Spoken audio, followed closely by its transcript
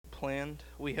planned.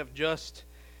 We have just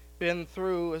been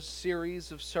through a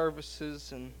series of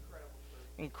services and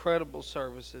incredible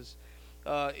services.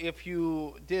 If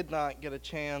you did not get a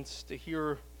chance to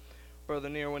hear Brother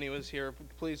Neer when he was here,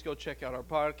 please go check out our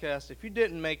podcast. If you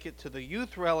didn't make it to the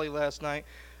youth rally last night,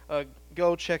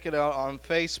 go check it out on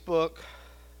Facebook,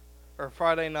 or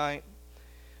Friday night.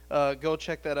 Go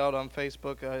check that out on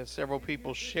Facebook. Several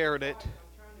people shared it.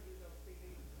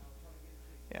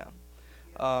 Yeah.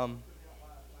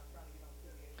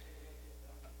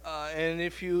 And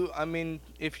if you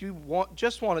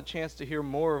just want a chance to hear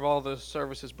more of all the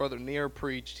services Brother Neer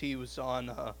preached, he was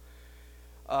on.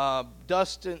 Brother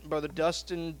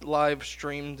Dustin live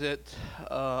streamed it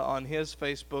on his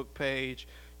Facebook page.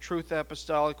 Truth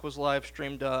Apostolic was live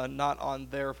streamed, not on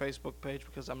their Facebook page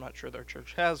because I'm not sure their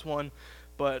church has one,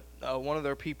 but one of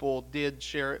their people did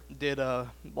share it, did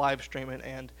live stream it,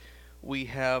 and we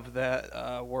have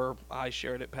that where I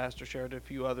shared it, Pastor shared it, a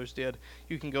few others did.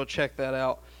 You can go check that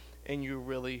out, and you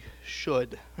really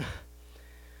should.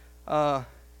 And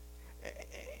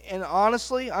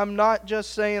honestly, I'm not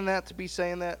just saying that to be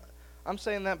saying that. I'm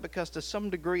saying that because to some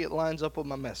degree it lines up with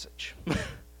my message.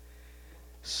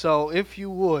 So if you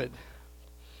would,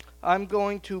 I'm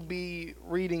going to be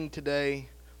reading today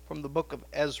from the book of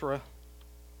Ezra.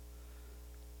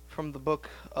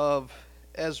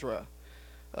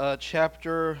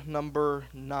 Chapter number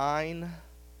 9.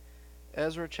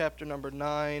 Ezra chapter number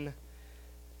 9.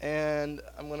 And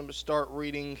I'm going to start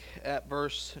reading at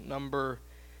verse number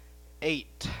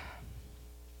 8.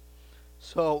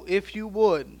 So if you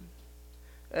would,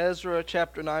 Ezra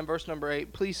chapter 9 verse number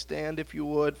 8, please stand if you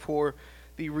would for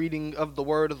the reading of the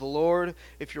word of the Lord.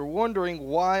 If you're wondering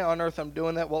why on earth I'm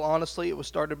doing that, well, honestly, it was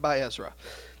started by Ezra.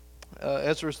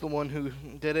 Ezra's the one who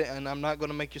did it, and I'm not going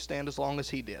to make you stand as long as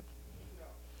he did.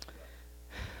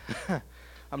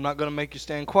 I'm not going to make you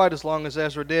stand quite as long as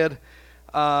Ezra did.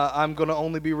 I'm going to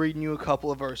only be reading you a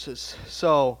couple of verses.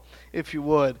 So, if you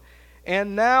would.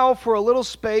 And now for a little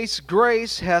space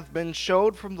grace hath been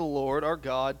showed from the Lord our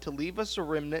God to leave us a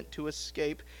remnant to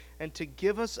escape and to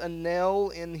give us a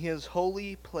nail in his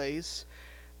holy place,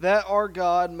 that our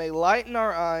God may lighten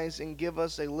our eyes and give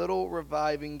us a little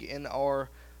reviving in our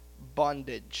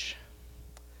bondage.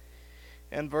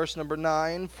 And verse number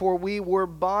 9, for we were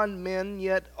bondmen,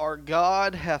 yet our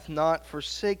God hath not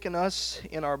forsaken us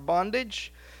in our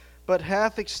bondage, but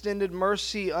hath extended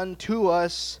mercy unto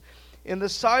us in the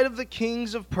sight of the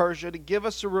kings of Persia, to give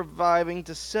us a reviving,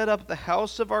 to set up the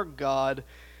house of our God,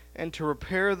 and to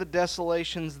repair the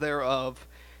desolations thereof,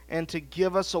 and to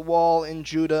give us a wall in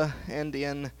Judah and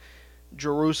in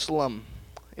Jerusalem.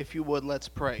 If you would, let's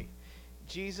pray.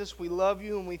 Jesus, we love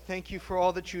you and we thank you for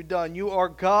all that you've done. You are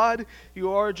God,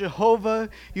 you are Jehovah,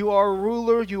 you are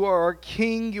ruler, you are our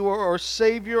King, you are our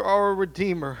Savior, our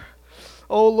Redeemer.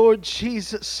 Oh Lord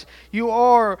Jesus, you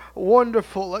are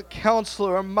wonderful, a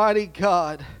counselor, a mighty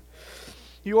God.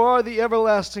 You are the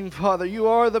everlasting Father. You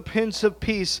are the Prince of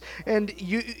Peace. And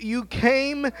you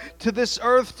came to this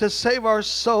earth to save our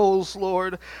souls,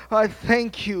 Lord. I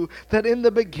thank you that in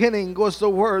the beginning was the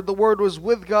Word. The Word was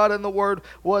with God and the Word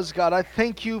was God. I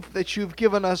thank you that you've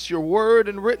given us your Word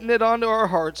and written it onto our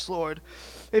hearts, Lord.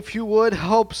 If you would,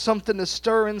 help something to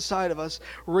stir inside of us.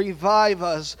 Revive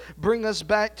us. Bring us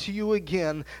back to you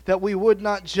again. That we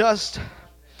wouldn't just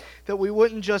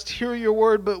hear your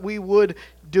word, but we would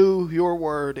do your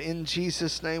word. In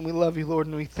Jesus' name, we love you, Lord,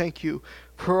 and we thank you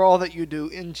for all that you do.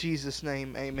 In Jesus'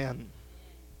 name, amen.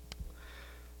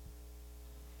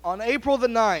 On April the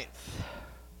 9th,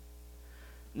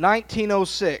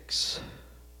 1906,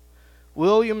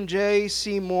 William J.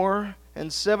 Seymour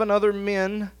and 7 other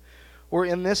men were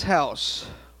in this house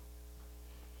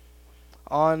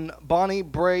on Bonnie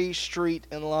Bray Street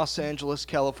in Los Angeles,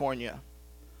 California.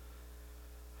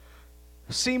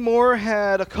 Seymour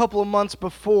had a couple of months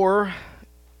before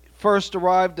first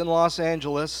arrived in Los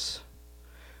Angeles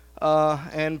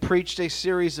and preached a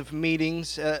series of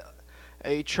meetings at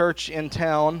a church in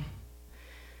town.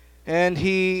 And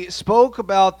he spoke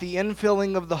about the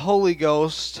infilling of the Holy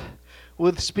Ghost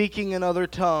with speaking in other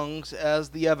tongues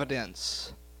as the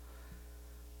evidence.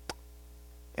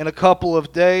 In a couple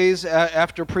of days,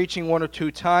 after preaching 1 or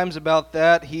 2 times about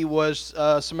that, he was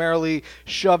summarily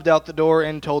shoved out the door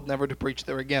and told never to preach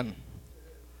there again.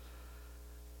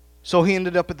 So he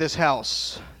ended up at this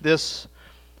house, this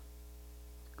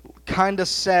kind of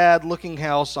sad-looking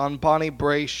house on Bonnie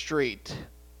Bray Street.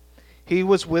 He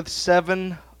was with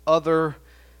 7 other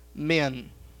men,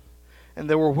 and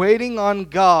they were waiting on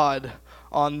God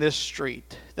on this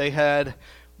street. They had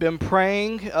been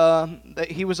praying.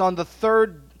 He was on the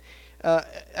third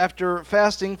after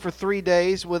fasting for 3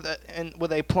 days with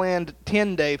a planned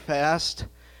 10-day fast,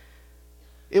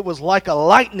 it was like a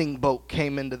lightning bolt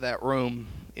came into that room,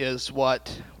 is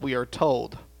what we are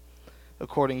told,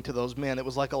 according to those men. It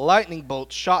was like a lightning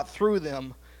bolt shot through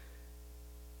them,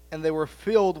 and they were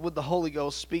filled with the Holy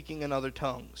Ghost, speaking in other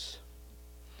tongues.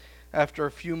 After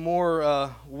a few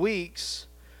more weeks,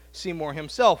 Seymour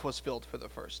himself was filled for the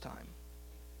first time.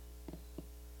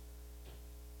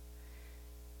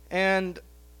 And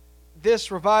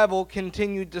this revival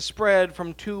continued to spread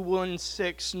from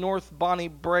 216 North Bonnie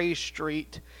Bray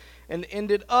Street and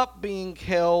ended up being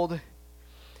held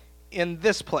in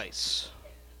this place.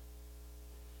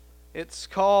 It's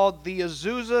called the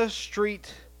Azusa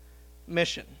Street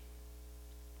Mission.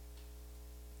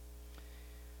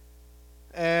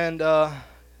 And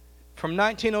from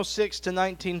 1906 to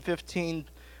 1915,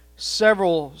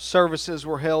 several services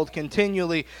were held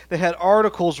continually. They had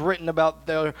articles written about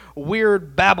their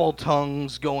weird Babel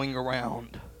tongues going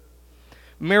around.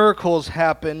 Miracles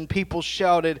happened. People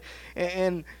shouted.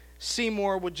 And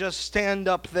Seymour would just stand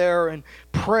up there and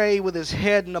pray with his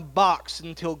head in a box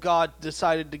until God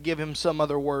decided to give him some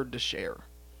other word to share.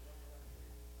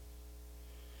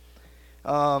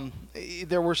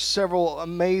 There were several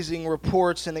amazing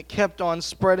reports, and it kept on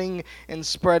spreading and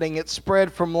spreading. It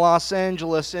spread from Los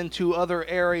Angeles into other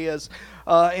areas,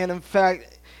 and in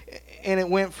fact, it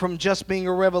went from just being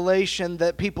a revelation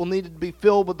that people needed to be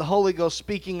filled with the Holy Ghost,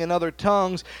 speaking in other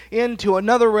tongues, into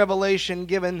another revelation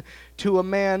given to a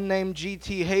man named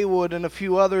G.T. Haywood and a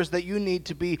few others, that you need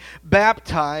to be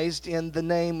baptized in the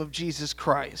name of Jesus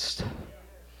Christ.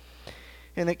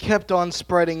 And it kept on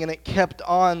spreading, and it kept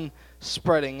on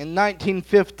spreading. In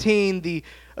 1915, the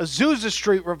Azusa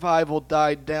Street revival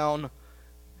died down,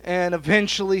 and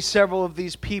eventually several of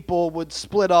these people would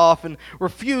split off and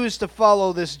refuse to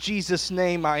follow this Jesus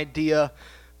name idea,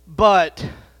 but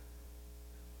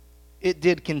it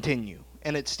did continue,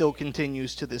 and it still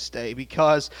continues to this day,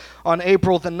 because on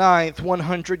April the 9th,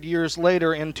 100 years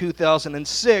later in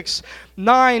 2006,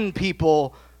 9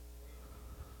 people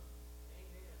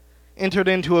entered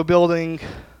into a building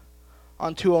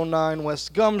on 209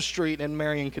 West Gum Street in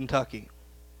Marion, Kentucky.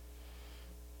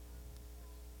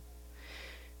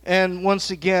 And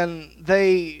once again,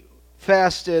 they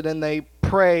fasted and they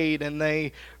prayed and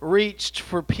they reached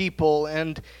for people,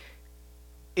 and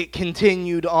it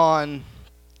continued on.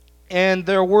 And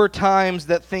there were times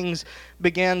that things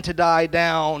began to die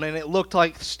down, and it looked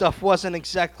like stuff wasn't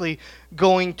exactly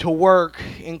going to work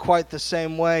in quite the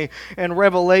same way. And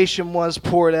revelation was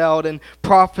poured out, and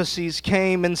prophecies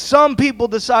came, and some people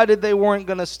decided they weren't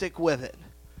going to stick with it.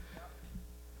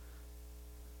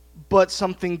 But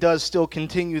something does still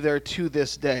continue there to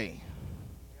this day.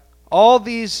 All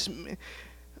these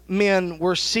men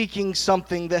were seeking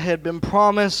something that had been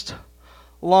promised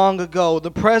long ago, the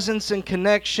presence and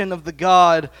connection of the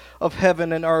God of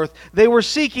heaven and earth. They were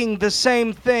seeking the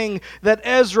same thing that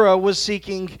Ezra was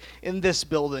seeking in this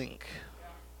building.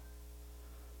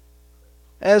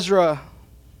 Ezra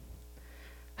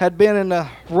had been in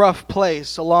a rough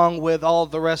place along with all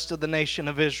the rest of the nation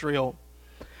of Israel.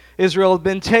 Israel had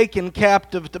been taken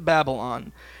captive to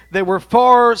Babylon. They were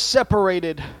far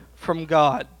separated from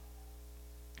God.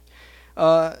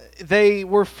 They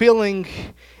were feeling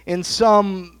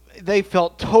they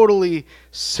felt totally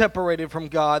separated from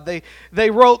God. They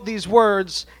wrote these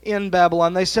words in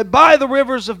Babylon. They said, "By the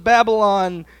rivers of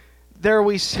Babylon, there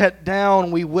we sat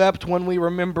down, we wept when we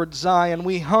remembered Zion.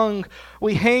 We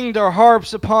hanged our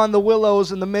harps upon the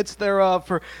willows in the midst thereof.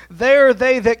 For there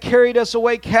they that carried us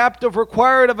away captive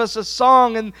required of us a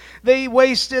song, and they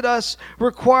wasted us,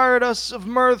 required us of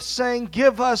mirth, saying,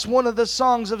 Give us one of the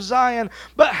songs of Zion.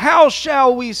 But how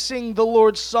shall we sing the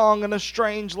Lord's song in a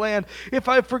strange land? If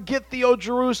I forget thee, O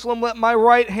Jerusalem, let my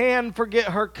right hand forget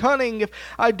her cunning. If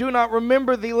I do not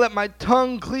remember thee, let my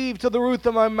tongue cleave to the roof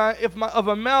of my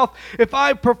mouth. If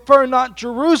I prefer not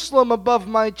Jerusalem above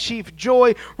my chief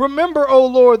joy, remember, O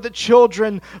Lord, the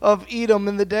children of Edom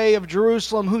in the day of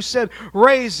Jerusalem, who said,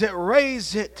 raise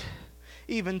it,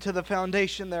 even to the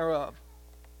foundation thereof.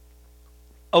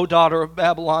 O daughter of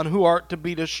Babylon, who art to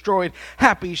be destroyed,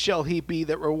 happy shall he be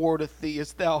that rewardeth thee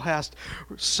as thou hast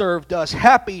served us.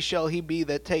 Happy shall he be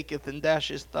that taketh and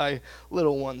dasheth thy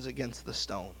little ones against the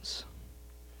stones."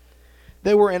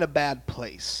 They were in a bad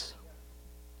place.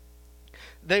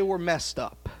 They were messed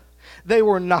up.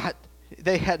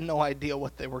 They had no idea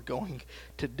what they were going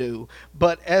to do.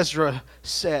 But Ezra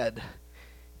said,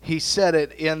 he said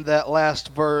it in that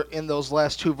in those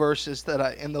last two verses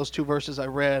I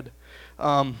read.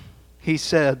 He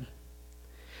said,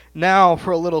 Now,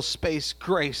 for a little space,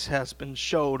 grace has been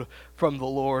showed from the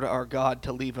Lord our God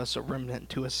to leave us a remnant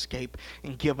to escape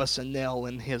and give us a nail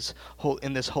in this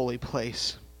holy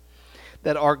place,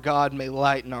 that our God may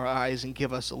lighten our eyes and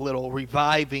give us a little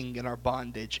reviving in our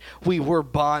bondage. We were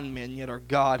bondmen, yet our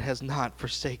God has not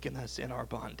forsaken us in our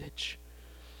bondage.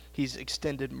 He's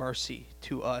extended mercy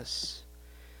to us.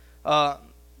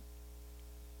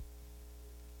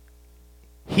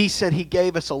 He said He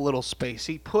gave us a little space.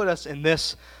 He put us in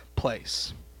this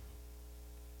place.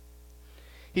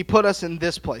 He put us in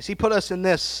this place. He put us in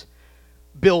this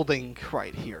building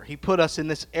right here. He put us in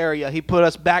this area. He put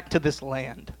us back to this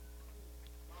land.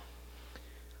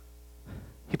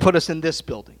 He put us in this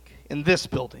building, in this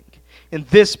building, in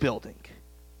this building.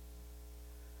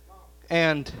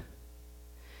 And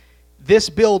this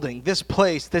building, this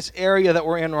place, this area that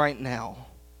we're in right now,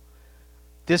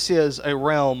 this is a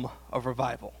realm of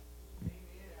revival.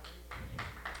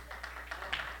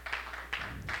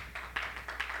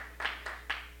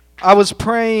 I was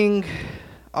praying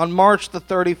on March the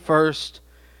 31st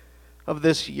of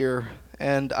this year,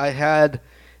 and I had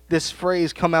this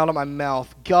phrase come out of my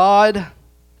mouth: God,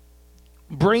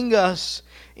 bring us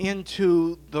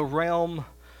into the realm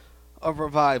of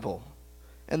revival.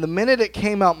 And the minute it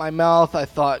came out my mouth, I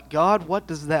thought, God, what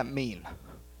does that mean?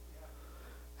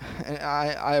 And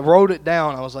I wrote it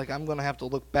down. I was like, I'm going to have to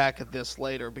look back at this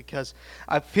later, because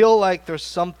I feel like there's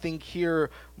something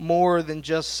here more than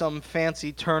just some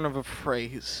fancy turn of a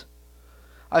phrase.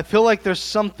 I feel like there's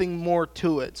something more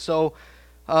to it. So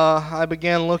I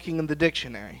began looking in the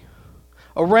dictionary.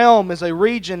 A realm is a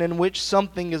region in which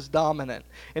something is dominant,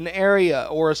 an area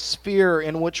or a sphere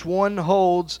in which one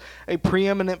holds a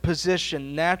preeminent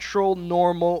position, natural,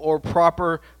 normal, or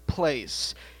proper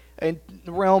place. A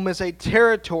realm is a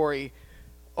territory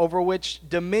over which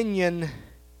dominion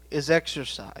is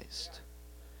exercised.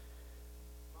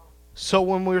 So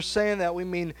when we're saying that, we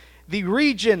mean the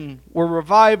region where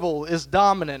revival is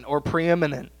dominant or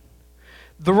preeminent.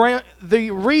 The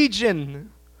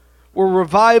region where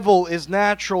revival is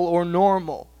natural or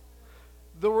normal.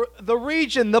 The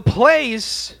region, the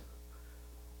place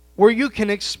where you can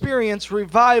experience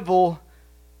revival,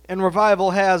 and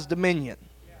revival has dominion.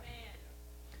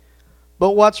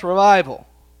 But what's revival?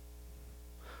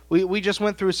 We just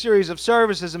went through a series of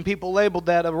services and people labeled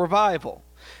that a revival.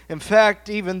 In fact,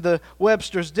 even the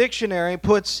Webster's Dictionary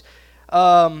puts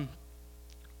one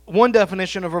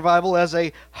definition of revival as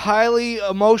a highly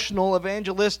emotional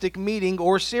evangelistic meeting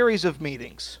or series of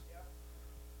meetings.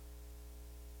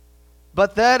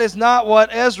 But that is not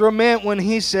what Ezra meant when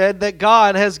he said that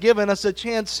God has given us a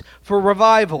chance for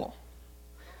revival.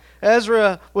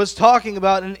 Ezra was talking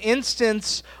about an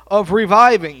instance of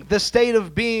reviving, the state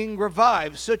of being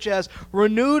revived, such as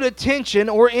renewed attention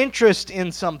or interest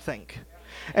in something,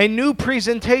 a new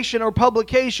presentation or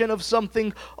publication of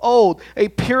something old, a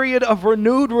period of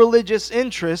renewed religious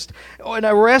interest, and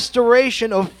a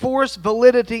restoration of force,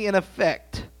 validity, and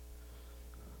effect.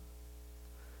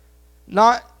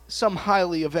 Not some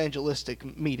highly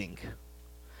evangelistic meeting.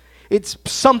 It's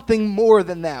something more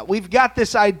than that. We've got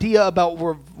this idea about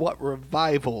what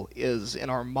revival is in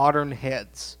our modern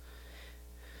heads.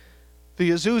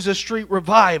 The Azusa Street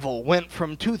Revival went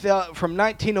from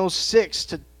 1906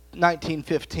 to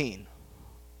 1915.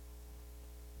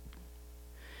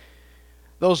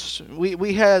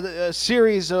 We had a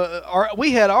series.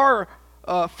 We had our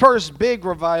first big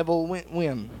revival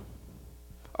when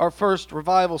our first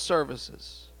revival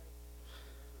services.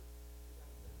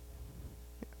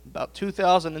 About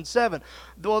 2007.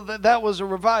 Well, that was a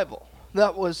revival.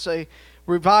 That was a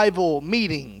revival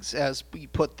meetings, as we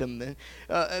put them.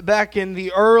 Back in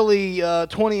the early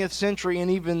 20th century and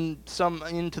even some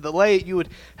into the late, you would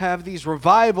have these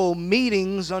revival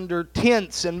meetings under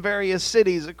tents in various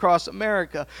cities across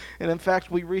America. And in fact,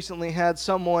 we recently had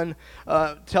someone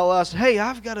tell us, hey,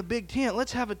 I've got a big tent.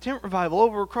 Let's have a tent revival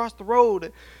over across the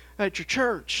road at your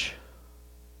church.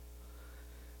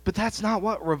 But that's not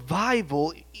what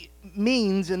revival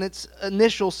means in its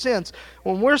initial sense.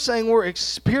 When we're saying we're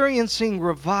experiencing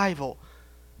revival,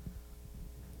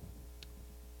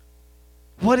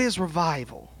 what is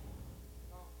revival?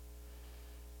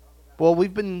 Well,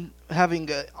 we've been having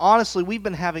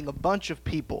a bunch of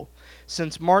people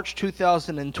since March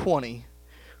 2020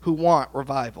 who want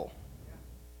revival.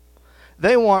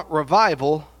 They want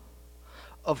revival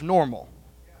of normal.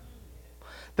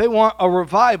 They want a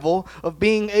revival of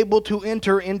being able to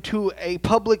enter into a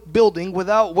public building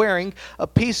without wearing a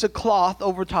piece of cloth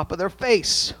over top of their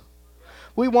face.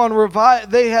 We want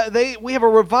to we have a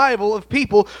revival of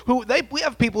people we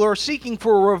have people who are seeking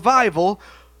for a revival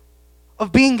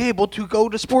of being able to go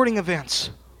to sporting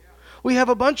events. We have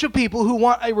a bunch of people who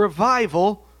want a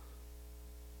revival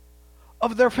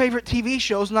of their favorite TV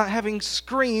shows not having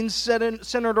screens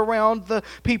centered around the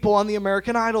people on the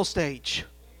American Idol stage.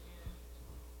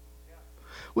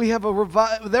 We have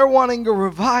they're wanting a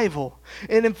revival.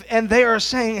 And they are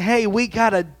saying, hey, we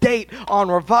got a date on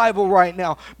revival right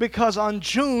now. Because on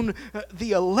June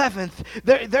the 11th,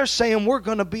 they're saying we're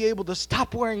going to be able to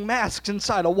stop wearing masks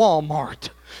inside a Walmart.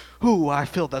 Ooh, I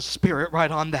feel the Spirit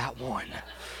right on that one.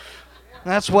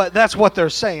 That's what they're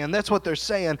saying. That's what they're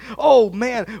saying. Oh,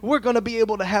 man, we're going to be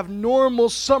able to have normal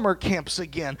summer camps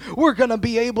again. We're going to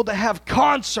be able to have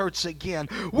concerts again.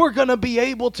 We're going to be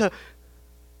able to...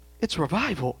 It's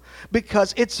revival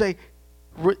because it's a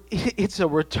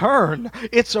return.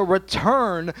 It's a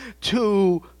return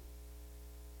to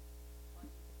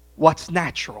what's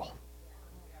natural.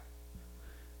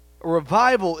 A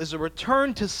revival is a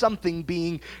return to something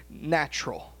being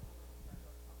natural.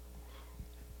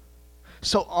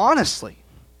 So honestly,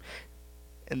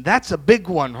 and that's a big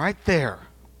one right there,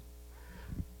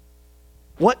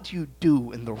 what do you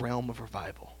do in the realm of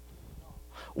revival?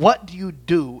 What do you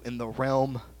do in the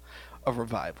realm of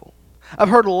revival? I've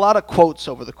heard a lot of quotes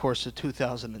over the course of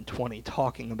 2020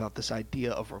 talking about this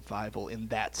idea of revival in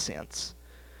that sense.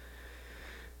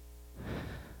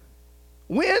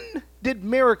 When did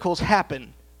miracles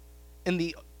happen in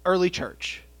the early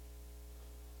church?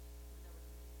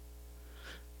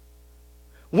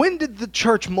 When did the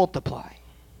church multiply?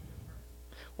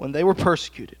 When they were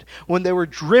persecuted. When they were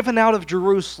driven out of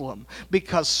Jerusalem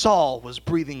because Saul was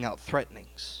breathing out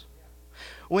threatenings.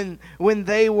 When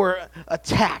they were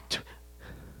attacked.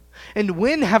 And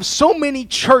when have so many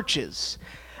churches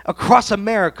across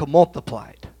America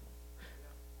multiplied?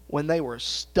 When they were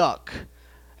stuck,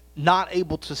 not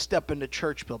able to step into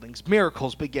church buildings.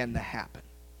 Miracles began to happen.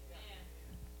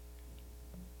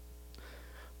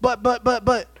 But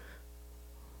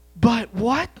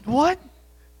what? What?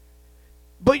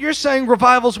 But you're saying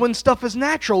revival's when stuff is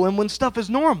natural and when stuff is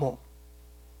normal.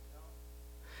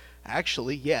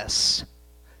 Actually, yes.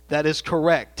 That is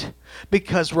correct.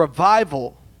 Because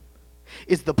revival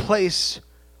is the place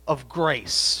of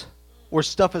grace where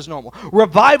stuff is normal.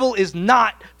 Revival is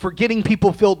not for getting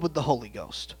people filled with the Holy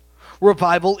Ghost.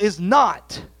 Revival is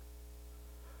not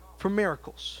for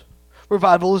miracles.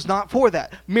 Revival is not for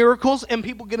that. Miracles and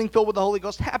people getting filled with the Holy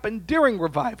Ghost happen during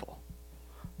revival.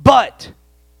 But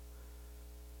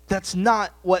that's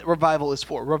not what revival is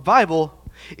for. Revival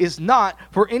is not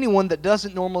for anyone that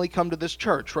doesn't normally come to this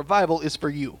church. Revival is for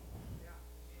you.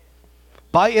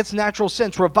 By its natural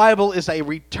sense, revival is a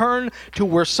return to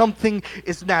where something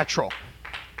is natural.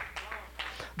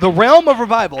 The realm of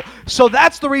revival. So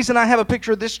that's the reason I have a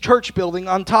picture of this church building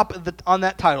on top of on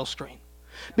that title screen.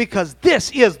 Because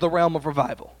this is the realm of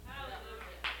revival.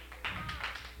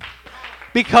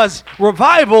 Because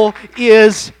revival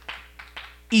is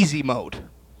easy mode.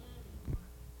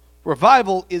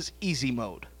 Revival is easy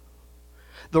mode.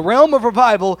 The realm of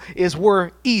revival is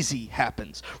where easy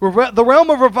happens. The realm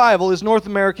of revival is North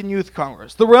American Youth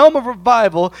Congress. The realm of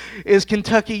revival is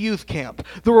Kentucky Youth Camp.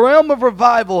 The realm of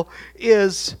revival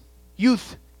is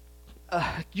youth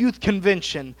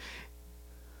convention.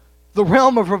 The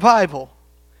realm of revival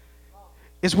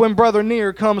is when Brother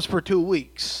Neer comes for 2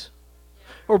 weeks.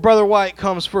 Or Brother White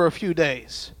comes for a few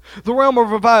days. The realm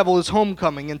of revival is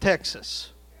homecoming in Texas.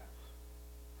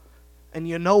 And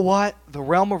you know what? The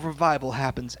realm of revival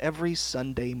happens every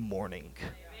Sunday morning.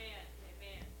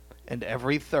 Amen. And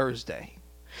every Thursday.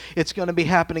 It's going to be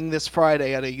happening this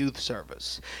Friday at a youth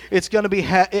service. It's going to be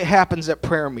it happens at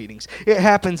prayer meetings. It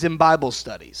happens in Bible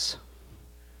studies.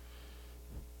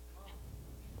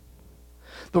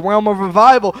 The realm of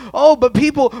revival. Oh, but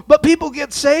people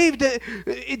get saved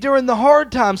during the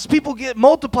hard times. People get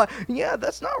multiplied. Yeah,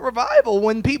 that's not revival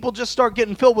when people just start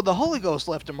getting filled with the Holy Ghost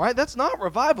left and right. That's not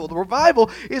revival. The revival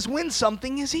is when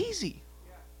something is easy.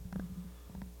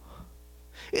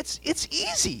 It's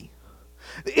easy.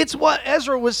 It's what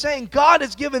Ezra was saying. God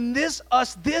has given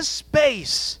us this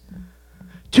space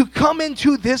to come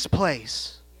into this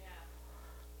place.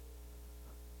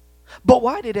 But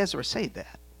why did Ezra say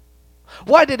that?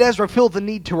 Why did Ezra feel the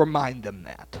need to remind them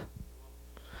that?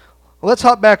 Well, let's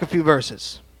hop back a few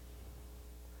verses.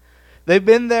 They've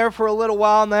been there for a little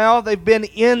while now. They've been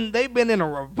in a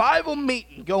revival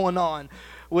meeting going on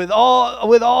with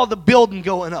all the building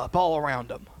going up all around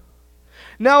them.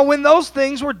 Now, when those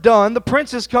things were done, the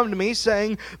princes come to me,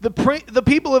 saying, the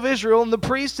people of Israel and the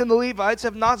priests and the Levites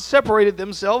have not separated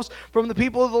themselves from the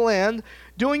people of the land,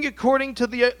 doing according to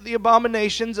the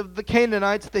abominations of the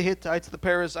Canaanites, the Hittites, the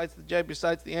Perizzites, the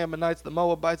Jebusites, the Ammonites, the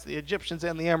Moabites, the Egyptians,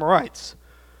 and the Amorites.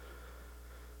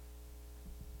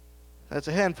 That's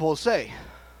a handful to say.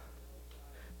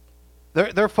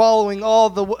 They're following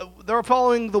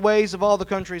the ways of all the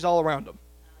countries all around them.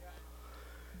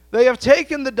 They have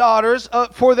taken the daughters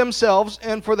for themselves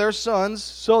and for their sons,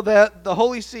 so that the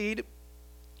holy seed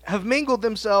have mingled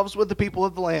themselves with the people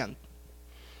of the land.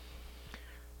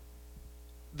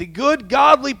 The good,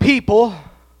 godly people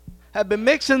have been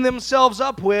mixing themselves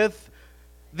up with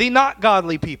the not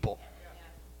godly people.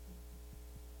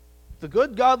 The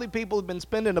good, godly people have been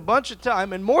spending a bunch of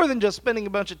time, and more than just spending a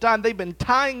bunch of time, they've been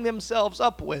tying themselves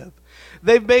up with.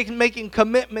 They've been making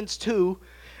commitments to,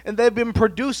 and they've been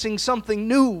producing something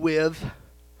new with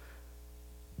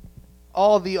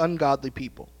all the ungodly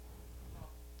people.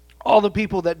 All the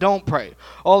people that don't pray.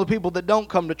 All the people that don't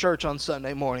come to church on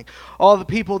Sunday morning. All the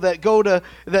people that go to,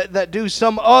 that do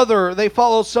they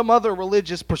follow some other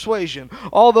religious persuasion.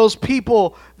 All those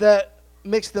people that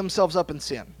mix themselves up in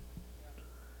sin.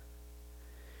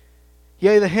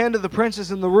 Yea, the hand of the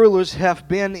princes and the rulers have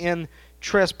been in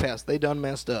trespass. They done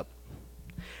messed up.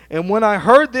 And when I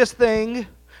heard this thing,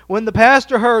 when the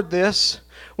pastor heard this,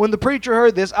 when the preacher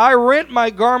heard this, I rent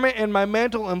my garment and my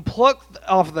mantle and plucked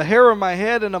off the hair of my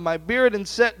head and of my beard and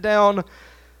sat down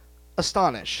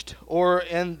astonished. Or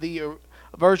in the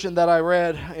version that I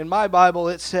read in my Bible,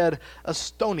 it said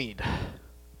astonied.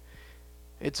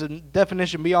 It's a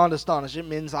definition beyond astonished. It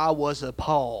means I was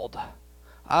appalled.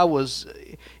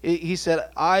 He said,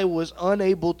 I was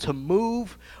unable to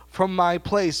move from my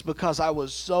place because I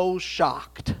was so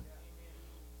shocked.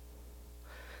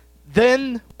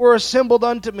 Then were assembled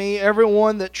unto me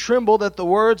everyone that trembled at the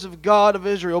words of God of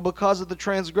Israel because of the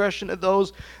transgression of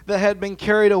those that had been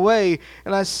carried away.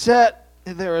 And I sat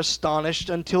there astonished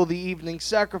until the evening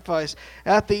sacrifice.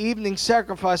 At the evening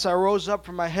sacrifice I rose up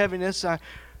from my heaviness.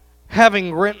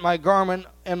 Having rent my garment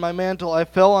and my mantle, I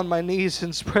fell on my knees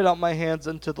and spread out my hands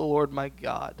unto the Lord my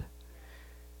God.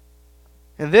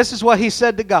 And this is what he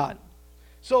said to God.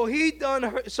 So he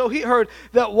heard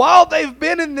that while they've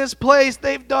been in this place,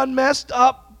 they've done messed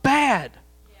up bad.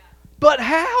 Yeah. But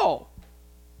how?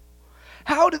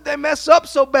 How did they mess up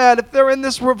so bad if they're in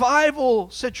this revival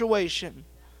situation?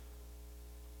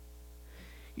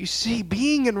 You see,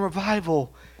 being in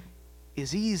revival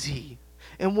is easy.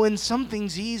 And when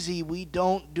something's easy, we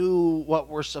don't do what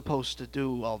we're supposed to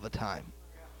do all the time.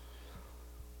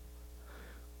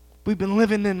 We've been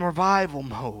living in revival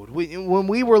mode. When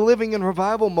we were living in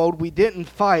revival mode, we didn't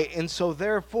fight. And so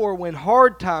therefore, when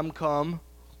hard time come,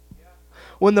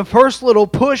 when the first little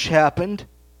push happened,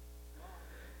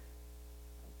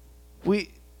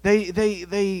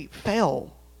 they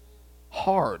fell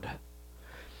hard.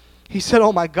 He said,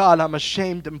 oh my God, I'm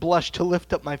ashamed and blush to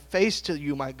lift up my face to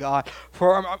you, my God.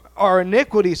 For our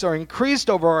iniquities are increased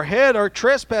over our head, our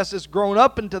trespasses grown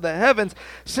up into the heavens.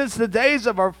 Since the days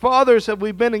of our fathers have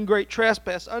we been in great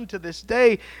trespass unto this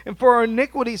day. And for our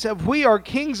iniquities have we, our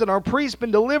kings and our priests,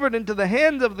 been delivered into the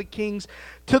hands of the kings,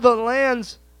 to the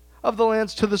lands,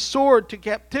 to the sword, to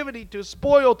captivity, to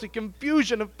spoil, to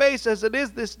confusion of face, as it is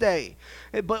this day.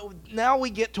 But now we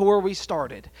get to where we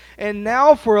started. And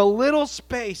now for a little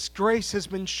space, grace has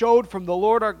been showed from the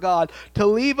Lord our God to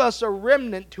leave us a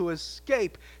remnant to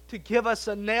escape, to give us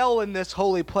a nail in this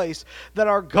holy place, that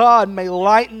our God may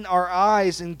lighten our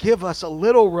eyes and give us a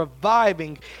little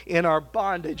reviving in our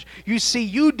bondage. You see,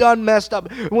 you done messed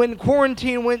up. When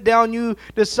quarantine went down, you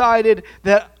decided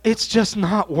that it's just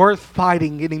not worth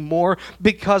fighting anymore,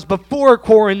 because before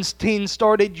quarantine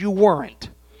started, you weren't.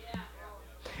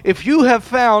 If you have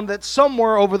found that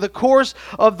somewhere over the course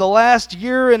of the last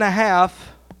year and a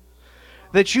half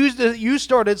that you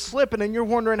started slipping and you're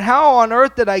wondering, how on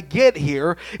earth did I get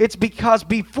here? It's because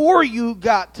before you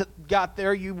got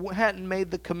there, you hadn't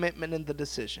made the commitment and the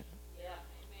decision. Yeah,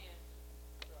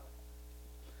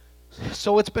 amen.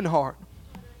 So it's been hard.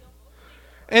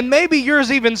 And maybe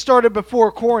yours even started before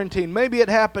quarantine. Maybe it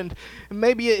happened.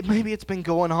 Maybe it's been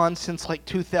going on since like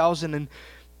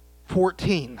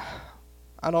 2014.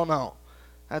 I don't know.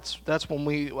 That's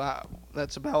when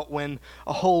that's about when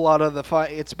a whole lot of the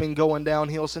fight, it's been going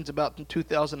downhill since about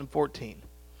 2014.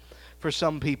 For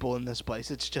some people in this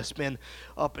place, it's just been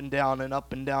up and down and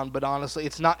up and down. But honestly,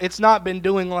 it's not been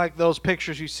doing like those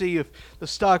pictures you see of the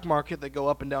stock market that go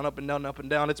up and down, up and down, up and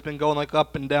down. It's been going like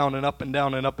up and down and up and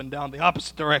down and up and down, the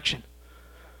opposite direction.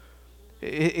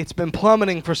 It's been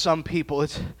plummeting for some people.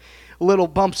 It's little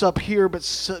bumps up here, but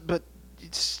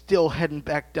it's still heading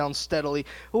back down steadily.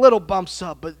 A little bumps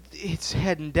up, but it's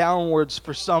heading downwards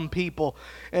for some people.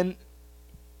 And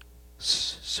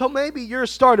so maybe yours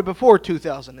started before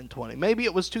 2020. Maybe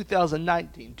it was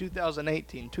 2019,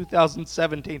 2018,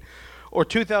 2017, or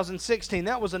 2016.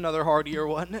 That was another hard year,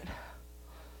 wasn't it?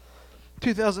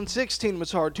 2016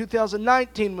 was hard.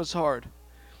 2019 was hard.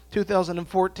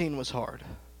 2014 was hard.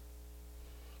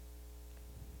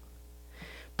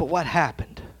 But what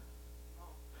happened?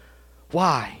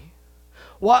 Why?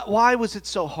 Why was it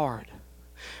so hard?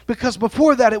 Because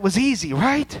before that it was easy,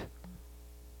 right?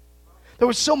 There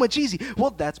was so much easy.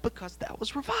 Well, that's because that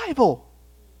was revival.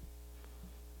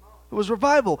 It was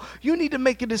revival. You need to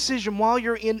make a decision while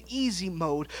you're in easy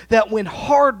mode that when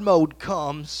hard mode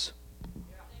comes,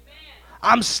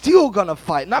 I'm still going to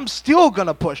fight and I'm still going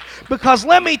to push. Because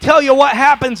let me tell you what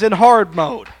happens in hard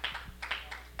mode.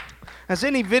 As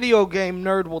any video game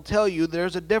nerd will tell you,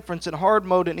 there's a difference in hard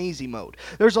mode and easy mode.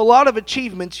 There's a lot of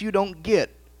achievements you don't get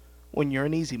when you're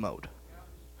in easy mode.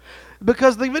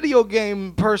 Because the video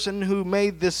game person who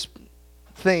made this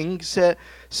thing said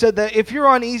that if you're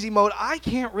on easy mode, I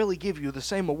can't really give you the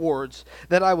same awards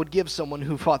that I would give someone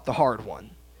who fought the hard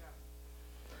one.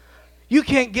 You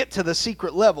can't get to the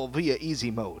secret level via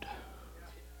easy mode.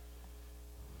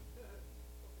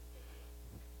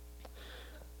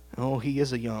 Oh, he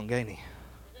is a young, ain't he?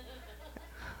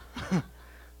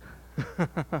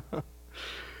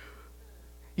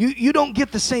 You don't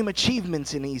get the same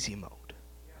achievements in easy mode.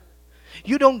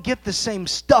 You don't get the same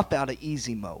stuff out of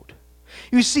easy mode.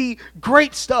 You see,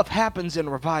 great stuff happens in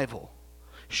revival.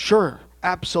 Sure,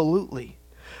 absolutely.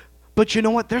 But you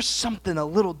know what? There's something a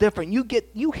little different.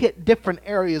 You hit different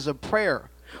areas of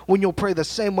prayer when you'll pray the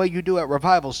same way you do at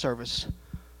revival service.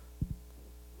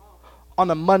 On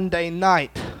a Monday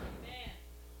night.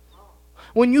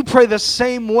 When you pray the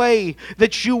same way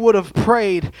that you would have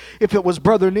prayed if it was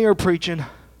Brother Near preaching.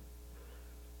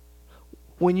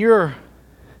 When you're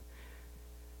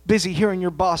busy hearing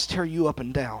your boss tear you up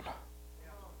and down.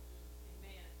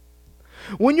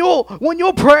 When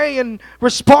you'll pray and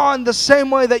respond the same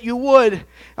way that you would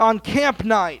on camp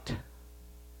night.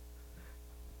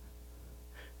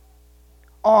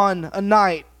 On a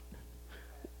night.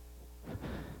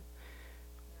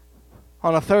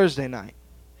 On a Thursday night.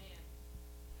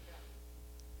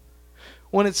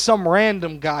 When it's some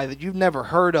random guy that you've never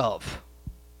heard of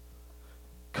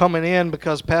coming in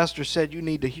because pastor said you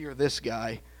need to hear this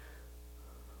guy.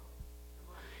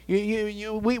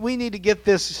 We need to get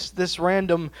this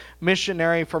random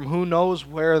missionary from who knows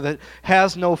where that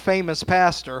has no famous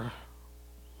pastor.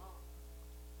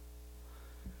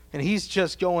 And he's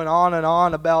just going on and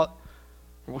on about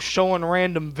showing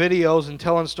random videos and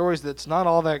telling stories that's not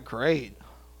all that great.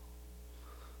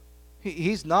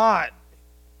 He's not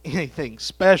anything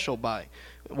special by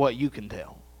what you can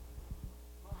tell.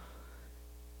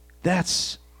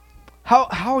 That's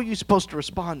how are you supposed to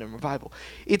respond in revival?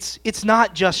 It's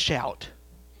not just shout.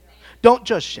 Don't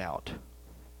just shout.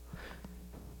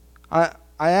 I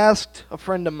asked a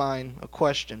friend of mine a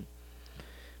question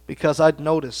because I'd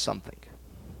noticed something.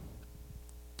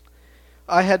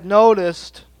 I had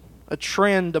noticed a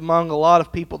trend among a lot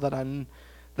of people that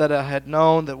I had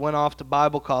known that went off to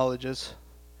Bible colleges.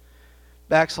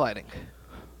 Backsliding.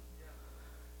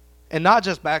 And not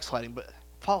just backsliding, but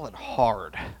falling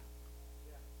hard.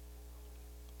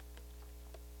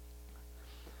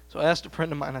 So I asked a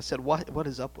friend of mine, I said, what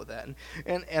is up with that?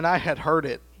 And I had heard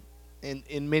it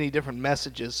in many different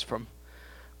messages from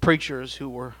preachers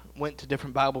who went to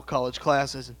different Bible college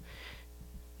classes. And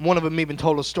one of them even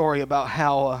told a story about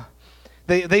how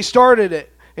they started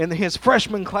it in his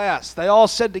freshman class. They all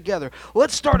said together,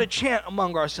 let's start a chant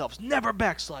among ourselves. Never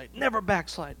backslide, never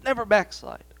backslide, never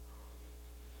backslide.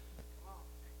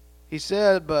 He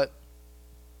said, but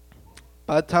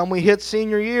by the time we hit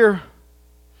senior year,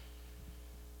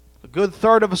 a good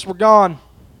third of us were gone.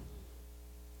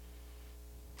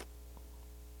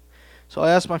 So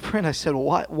I asked my friend, I said,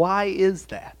 why is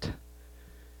that?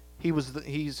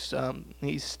 He's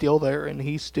still there and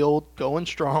he's still going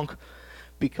strong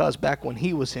because back when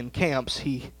he was in camps,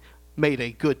 he made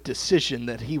a good decision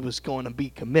that he was going to be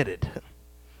committed.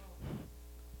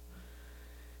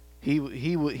 He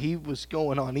was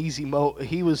going on easy mode.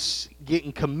 He was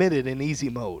getting committed in easy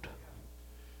mode.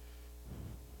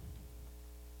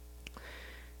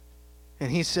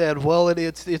 And he said, well,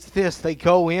 it's this. They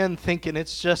go in thinking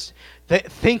it's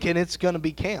going to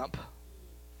be camp.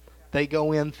 They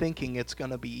go in thinking it's going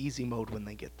to be easy mode when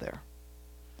they get there.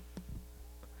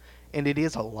 And it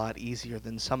is a lot easier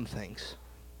than some things.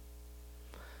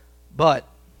 But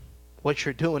what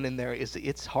you're doing in there is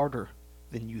it's harder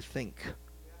than you think.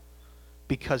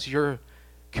 Because you're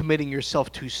committing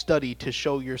yourself to study to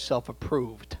show yourself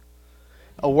approved.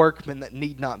 A workman that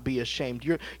need not be ashamed.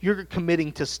 You're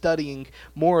committing to studying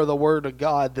more of the Word of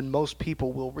God than most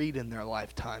people will read in their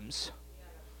lifetimes.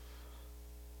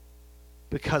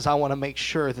 because I want to make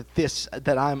sure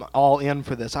that I'm all in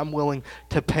for this. I'm willing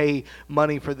to pay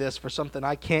money for this, for something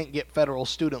I can't get federal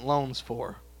student loans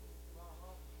for.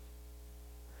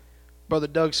 Brother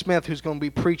Doug Smith, who's going to be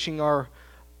preaching our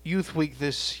youth week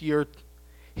this year,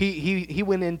 he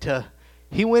went into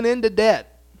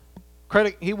debt.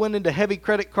 He went into heavy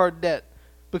credit card debt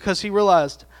because he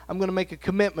realized, I'm going to make a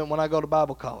commitment when I go to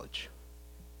Bible college.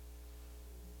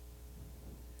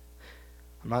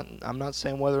 I'm not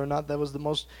saying whether or not that was the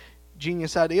most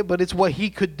genius idea, but it's what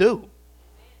he could do.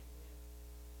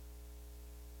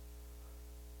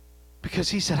 Because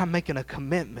he said, I'm making a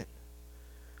commitment.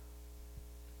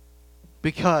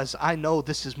 Because I know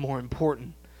this is more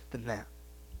important than that.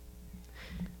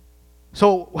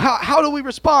 So how do we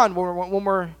respond when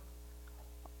we're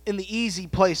in the easy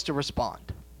place to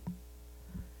respond?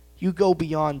 You go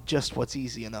beyond just what's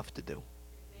easy enough to do.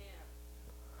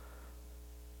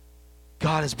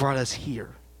 God has brought us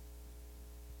here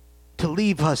to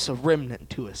leave us a remnant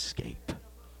to escape.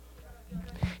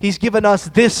 He's given us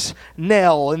this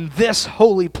nail in this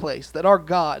holy place that our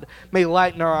God may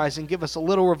lighten our eyes and give us a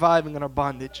little reviving in our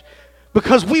bondage.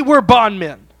 Because we were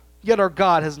bondmen, yet our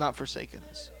God has not forsaken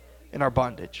us in our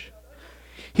bondage.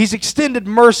 He's extended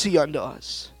mercy unto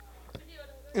us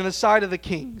in the sight of the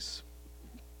kings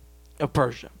of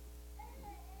Persia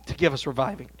to give us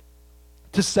reviving,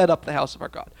 to set up the house of our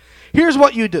God. Here's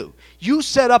what you do. You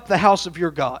set up the house of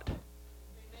your God.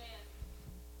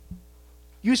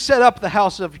 You set up the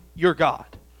house of your God.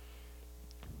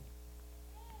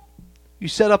 You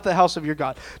set up the house of your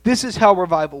God. This is how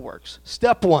revival works.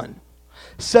 Step 1,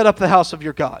 set up the house of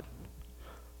your God.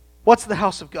 What's the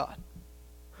house of God?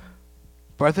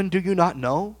 Brethren, do you not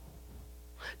know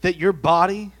that your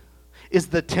body is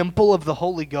the temple of the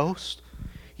Holy Ghost?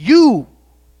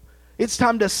 It's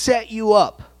time to set you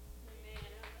up.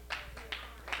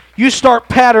 You start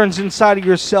patterns inside of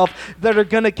yourself that are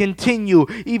going to continue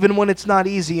even when it's not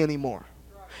easy anymore.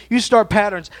 You start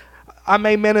patterns. I'm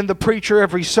amening the preacher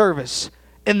every service,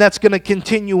 and that's going to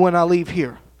continue when I leave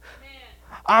here.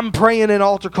 I'm praying in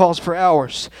altar calls for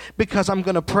hours because I'm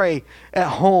going to pray at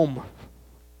home.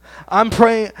 I'm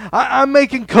praying. I'm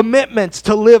making commitments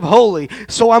to live holy,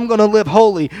 so I'm going to live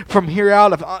holy from here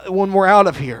out of when we're out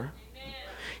of here.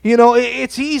 You know,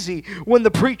 it's easy when the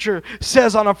preacher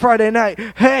says on a Friday night,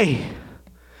 hey,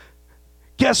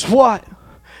 guess what?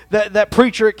 That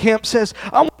preacher at camp says,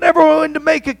 I want everyone to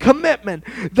make a commitment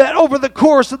that over the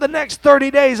course of the next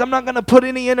 30 days, I'm not going to put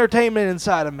any entertainment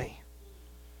inside of me.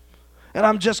 And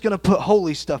I'm just going to put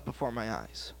holy stuff before my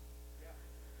eyes.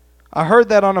 I heard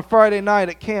that on a Friday night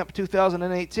at camp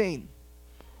 2018.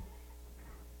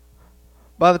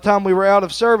 By the time we were out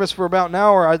of service for about an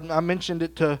hour, I mentioned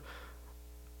it to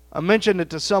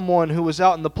someone who was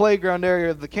out in the playground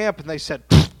area of the camp, and they said,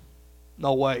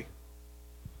 no way.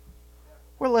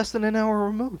 We're less than an hour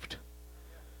removed.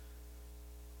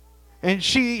 And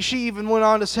she even went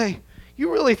on to say,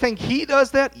 you really think he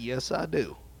does that? Yes, I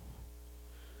do.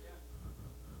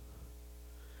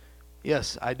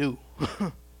 Yes, I do.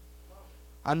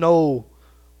 I know,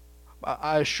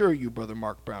 I assure you, Brother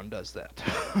Mark Brown does that.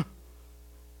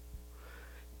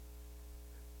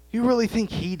 You really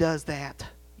think he does that?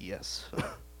 Yes.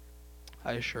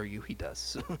 I assure you he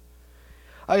does.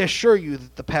 I assure you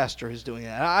that the pastor is doing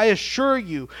that. I assure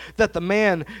you that the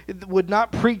man would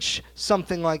not preach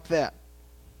something like that.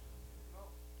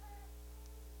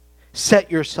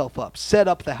 Set yourself up. Set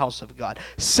up the house of God.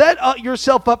 Set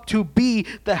yourself up to be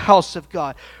the house of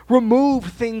God. Remove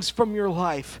things from your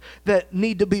life that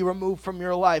need to be removed from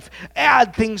your life.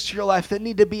 Add things to your life that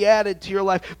need to be added to your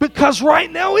life. Because right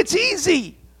now it's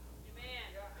easy.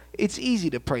 It's easy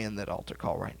to pray in that altar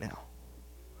call right now.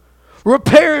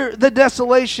 Repair the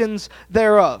desolations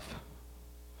thereof.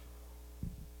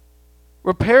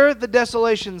 Repair the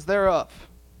desolations thereof.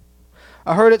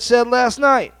 I heard it said last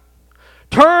night.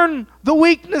 Turn the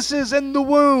weaknesses and the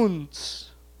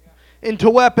wounds into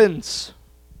weapons.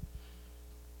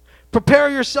 Prepare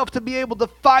yourself to be able to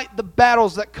fight the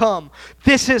battles that come.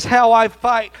 This is how I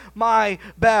fight my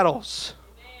battles.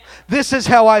 This is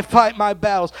how I fight my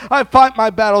battles. I fight my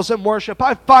battles in worship.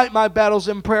 I fight my battles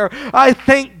in prayer. I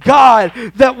thank God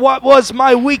that what was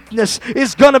my weakness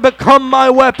is going to become my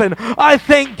weapon. I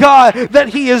thank God that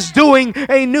He is doing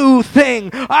a new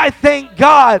thing. I thank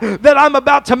God that I'm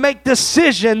about to make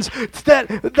decisions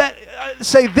that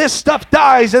say this stuff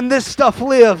dies and this stuff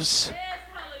lives.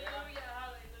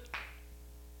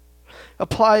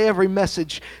 Apply every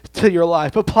message to your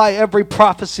life. Apply every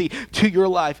prophecy to your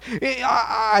life.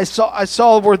 I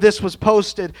saw where this was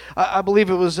posted. I believe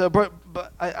it was. I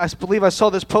believe I saw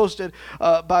this posted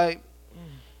by.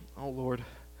 Oh Lord,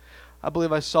 I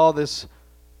believe I saw this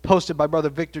posted by Brother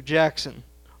Victor Jackson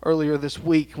earlier this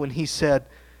week when he said,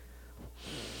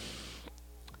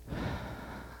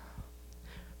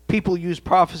 people use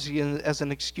prophecy as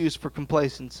an excuse for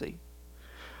complacency.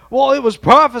 Well, it was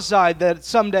prophesied that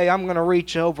someday I'm going to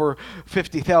reach over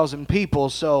 50,000 people,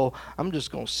 so I'm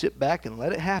just going to sit back and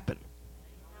let it happen.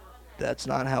 That's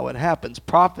not how it happens.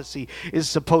 Prophecy is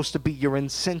supposed to be your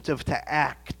incentive to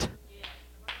act.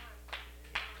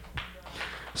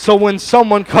 So when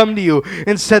someone come to you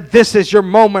and said, this is your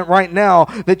moment right now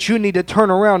that you need to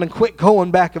turn around and quit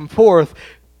going back and forth,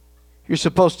 you're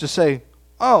supposed to say,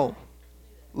 oh,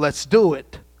 let's do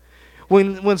it.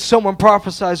 When someone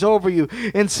prophesies over you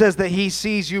and says that he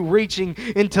sees you reaching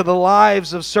into the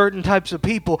lives of certain types of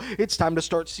people, it's time to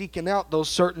start seeking out those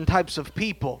certain types of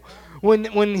people.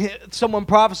 When someone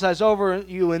prophesies over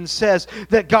you and says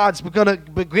that God's going to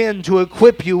begin to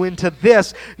equip you into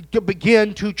this,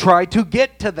 begin to try to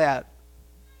get to that.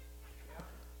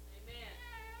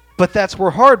 But that's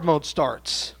where hard mode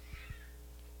starts.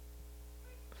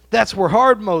 That's where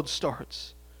hard mode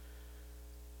starts.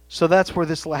 So that's where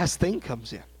this last thing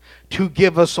comes in. To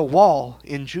give us a wall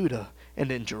in Judah and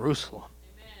in Jerusalem.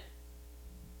 Amen.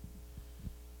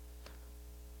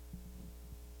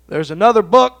 There's another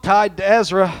book tied to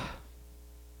Ezra.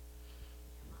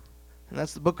 And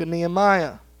that's the book of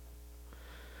Nehemiah.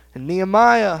 And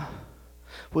Nehemiah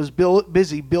was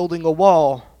busy building a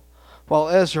wall while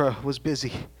Ezra was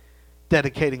busy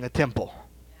dedicating a temple.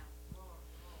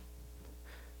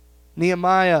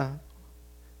 Nehemiah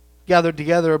gathered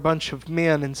together a bunch of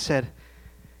men and said,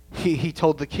 he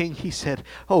told the king, he said,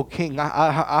 oh king,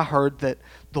 I heard that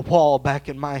the wall back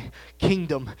in my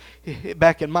kingdom,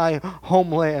 back in my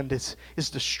homeland is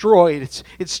destroyed.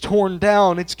 It's torn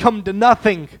down. It's come to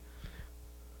nothing.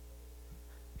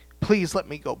 Please let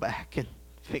me go back and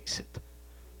fix it.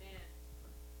 Amen.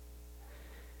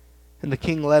 And the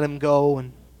king let him go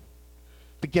and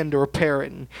began to repair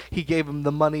it, and he gave him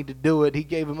the money to do it. He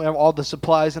gave him all the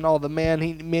supplies and all the men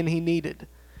he needed.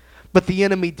 But the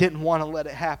enemy didn't want to let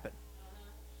it happen.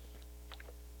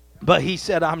 But he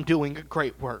said, I'm doing a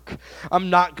great work. I'm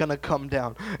not going to come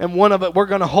down. And one of it, we're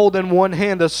going to hold in one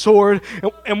hand a sword,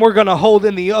 and we're going to hold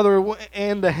in the other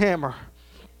hand a hammer.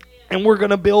 And we're going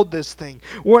to build this thing.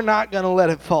 We're not going to let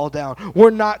it fall down.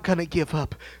 We're not going to give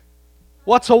up.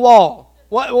 What's a wall?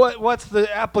 What's the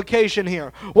application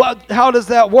here? How does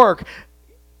that work?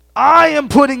 I am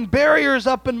putting barriers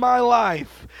up in my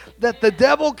life that the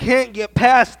devil can't get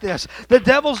past this. The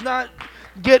devil's not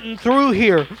getting through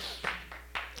here.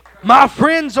 My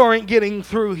friends aren't getting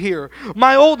through here.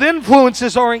 My old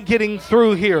influences aren't getting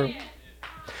through here.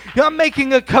 I'm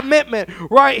making a commitment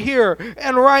right here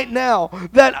and right now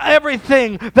that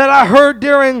everything that I heard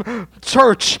during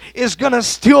church is going to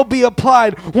still be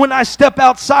applied when I step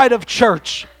outside of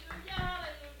church.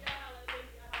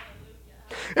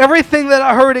 Everything that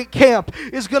I heard at camp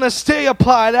is going to stay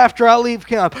applied after I leave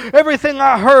camp. Everything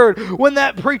I heard when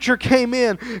that preacher came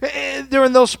in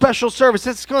during those special services,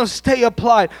 it's going to stay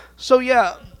applied. So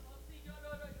yeah,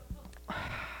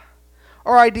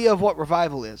 our idea of what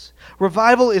revival is.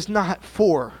 Revival is not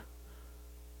for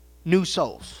new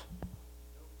souls.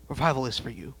 Revival is for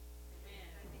you.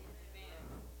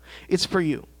 It's for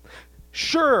you.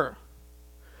 Sure,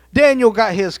 Daniel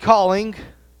got his calling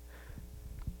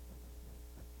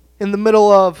in the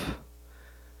middle of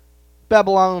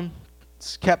Babylon's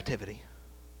captivity.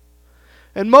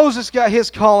 And Moses got his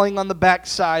calling on the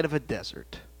backside of a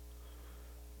desert.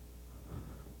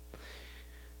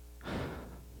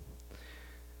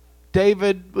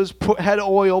 David had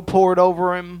oil poured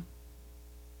over him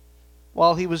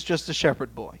while he was just a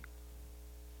shepherd boy.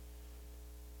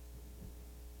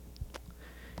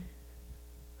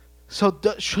 So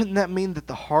shouldn't that mean that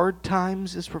the hard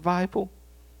times is revival?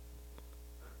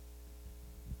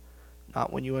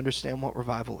 Not when you understand what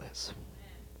revival is.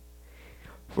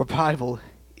 Revival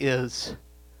is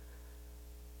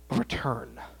a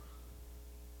return.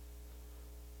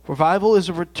 Revival is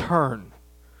a return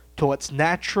to what's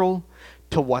natural,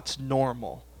 to what's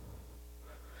normal.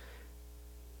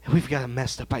 And we've got a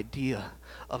messed up idea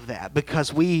of that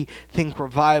because we think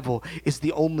revival is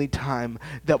the only time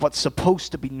that what's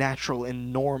supposed to be natural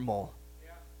and normal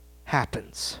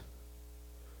happens.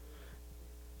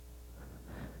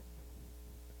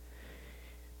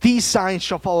 These signs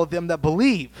shall follow them that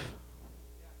believe.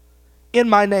 In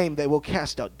my name they will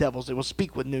cast out devils. They will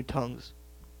speak with new tongues.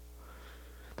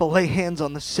 They'll lay hands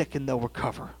on the sick and they'll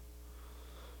recover.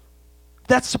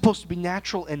 That's supposed to be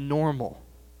natural and normal.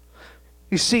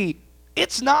 You see,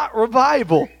 it's not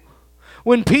revival.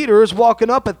 When Peter is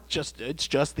walking up, it's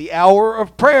just the hour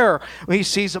of prayer. When he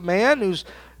sees a man who's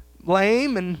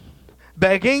lame and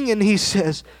begging, and he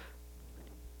says,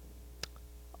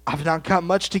 I've not got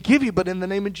much to give you, but in the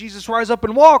name of Jesus, rise up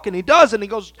and walk. And he does, and he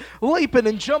goes leaping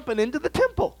and jumping into the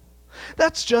temple.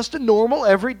 That's just a normal,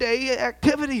 everyday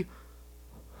activity.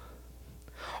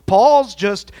 Paul's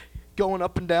just going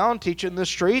up and down, teaching the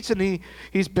streets, and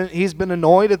he's been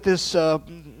annoyed at this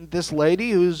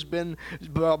lady who's been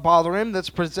bothering him, that's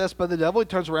possessed by the devil. He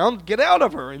turns around, get out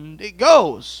of her, and it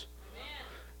goes. Amen.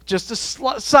 Just a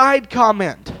side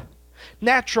comment.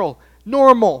 Natural,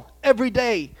 normal,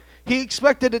 everyday. He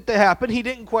expected it to happen. He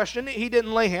didn't question it. He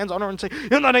didn't lay hands on her and say,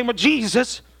 in the name of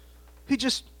Jesus. He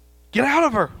just, get out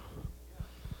of her.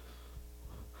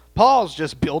 Paul's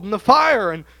just building the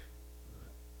fire, and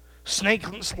snake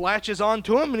latches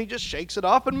onto him, and he just shakes it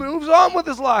off and moves on with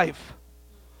his life.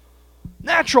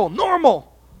 Natural,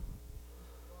 normal.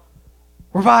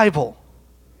 Revival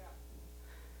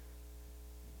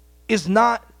is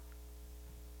not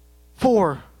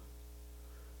for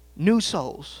new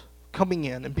souls coming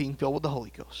in and being filled with the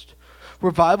Holy Ghost.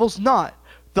 Revival's not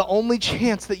the only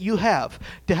chance that you have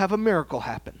to have a miracle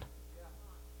happen.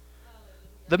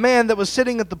 The man that was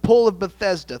sitting at the pool of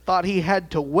Bethesda thought he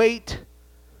had to wait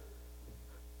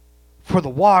for the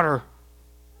water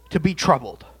to be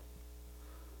troubled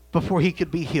before he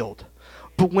could be healed.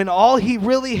 But when all he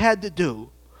really had to do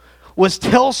was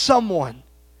tell someone,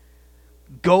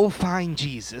 go find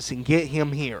Jesus and get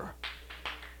him here.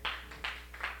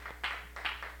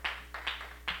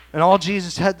 And all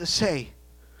Jesus had to say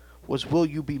was, will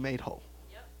you be made whole?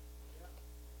 Yep.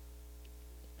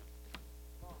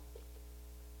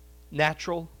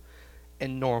 Natural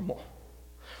and normal.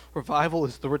 Revival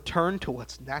is the return to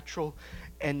what's natural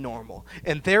and normal.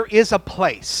 And there is a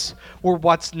place where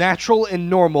what's natural and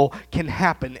normal can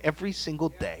happen every single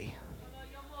day.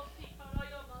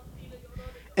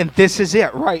 And this is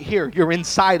it right here. You're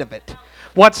inside of it.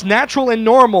 What's natural and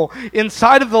normal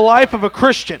inside of the life of a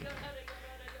Christian.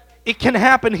 It can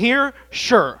happen here,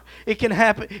 sure. It can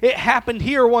happen. It happened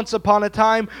here once upon a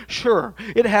time, sure.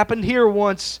 It happened here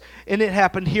once, and it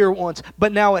happened here once,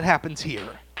 but now it happens here.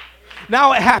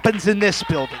 Now it happens in this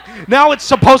building. Now it's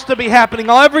supposed to be happening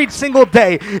every single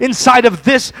day inside of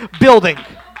this building.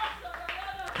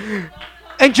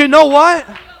 And you know what?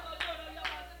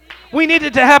 We need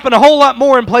it to happen a whole lot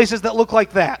more in places that look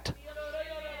like that.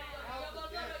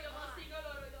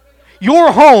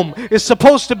 Your home is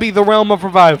supposed to be the realm of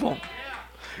revival.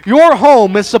 Your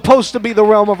home is supposed to be the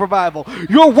realm of revival.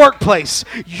 Your workplace,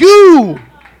 you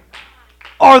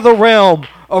are the realm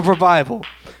of revival.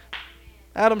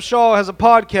 Adam Shaw has a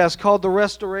podcast called The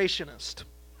Restorationist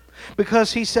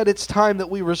because he said it's time that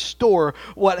we restore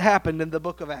what happened in the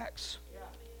book of Acts.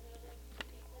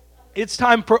 It's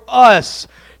time for us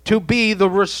to be the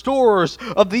restorers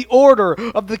of the order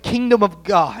of the kingdom of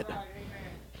God.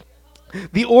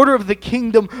 The order of the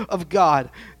kingdom of God.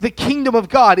 The kingdom of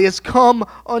God is come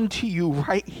unto you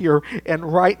right here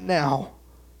and right now.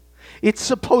 It's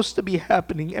supposed to be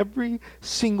happening every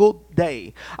single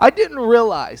day. I didn't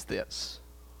realize this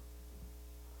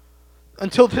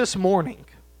until this morning.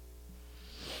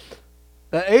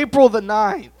 That April the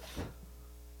 9th,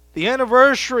 the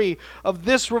anniversary of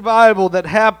this revival that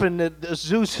happened at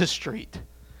Azusa Street.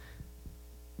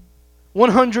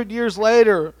 100 years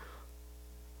later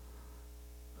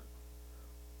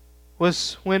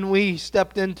was when we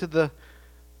stepped into the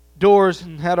doors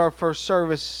and had our first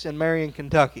service in Marion,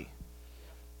 Kentucky.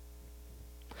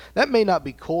 That may not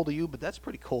be cool to you, but that's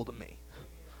pretty cool to me.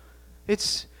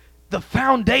 It's the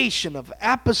foundation of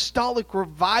apostolic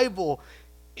revival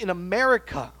in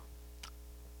America.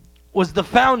 Was the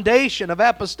foundation of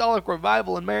apostolic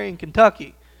revival in Marion,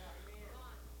 Kentucky.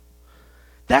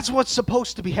 That's what's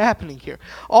supposed to be happening here.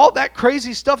 All that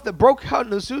crazy stuff that broke out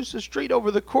in Azusa Street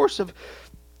over the course of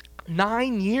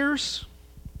 9 years,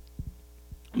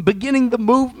 beginning the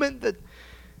movement that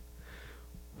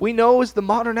we know as the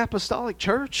modern apostolic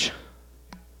church.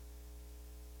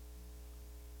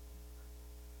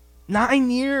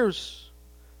 9 years.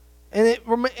 And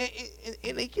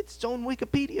it gets its own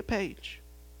Wikipedia page.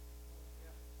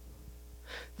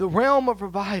 The realm of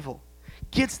revival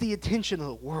gets the attention of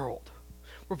the world.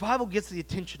 Revival gets the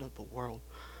attention of the world.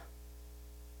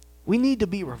 We need to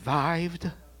be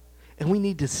revived, and we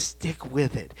need to stick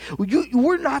with it.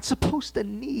 We're not supposed to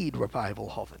need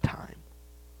revival all the time.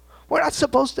 We're not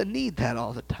supposed to need that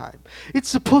all the time. It's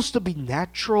supposed to be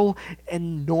natural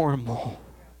and normal.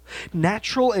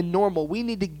 Natural and normal. We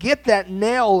need to get that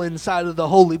nail inside of the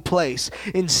holy place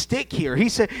and stick here. He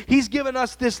said He's given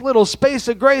us this little space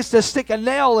of grace to stick a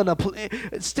nail in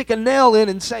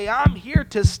and say, I'm here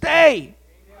to stay.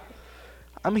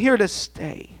 I'm here to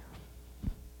stay.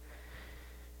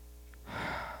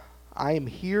 I am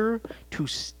here to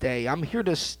stay. I'm here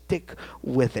to stick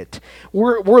with it.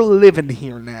 We're living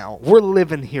here now. We're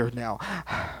living here now.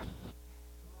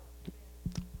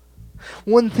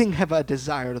 One thing have I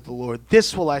desired of the Lord,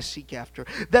 this will I seek after,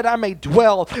 that I may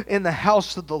dwell in the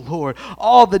house of the Lord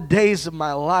all the days of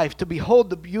my life, to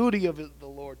behold the beauty of the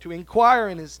Lord, to inquire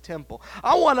in his temple.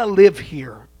 I want to live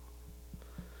here.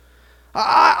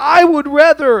 I would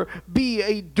rather be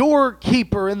a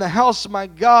doorkeeper in the house of my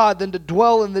God than to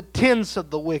dwell in the tents of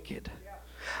the wicked.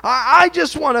 I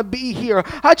just want to be here.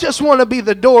 I just want to be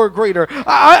the door greeter.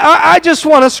 I just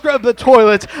want to scrub the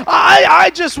toilets.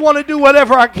 I just want to do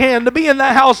whatever I can to be in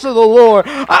the house of the Lord.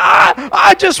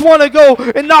 I just want to go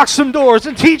and knock some doors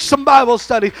and teach some Bible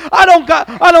studies. I don't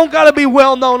got to be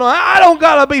well known. I don't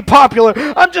got to be popular.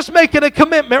 I'm just making a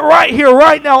commitment right here,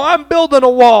 right now. I'm building a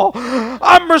wall.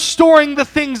 I'm restoring the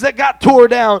things that got tore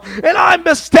down, and I'm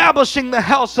establishing the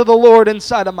house of the Lord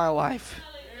inside of my life.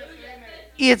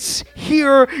 It's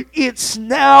here, it's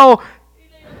now,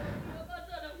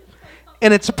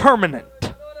 and it's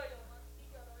permanent.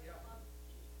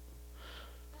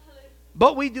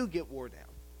 But we do get wore down.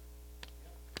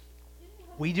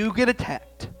 We do get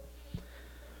attacked.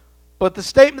 But the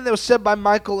statement that was said by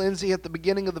Michael Lindsay at the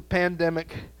beginning of the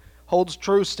pandemic holds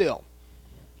true still.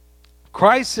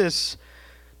 Crisis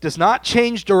does not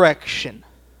change direction.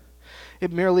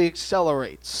 It merely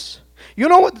accelerates. You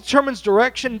know what determines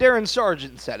direction? Darren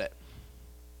Sargent said it.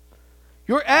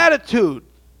 Your attitude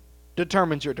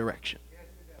determines your direction.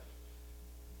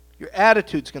 Your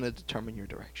attitude's going to determine your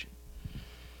direction.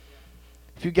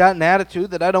 If you got an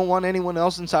attitude that I don't want anyone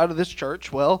else inside of this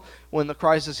church, well, when the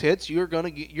crisis hits, you're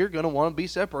going to want to be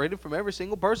separated from every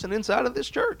single person inside of this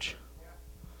church.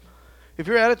 If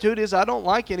your attitude is I don't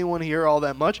like anyone here all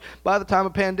that much, by the time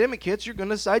a pandemic hits, you're going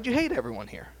to decide you hate everyone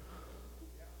here.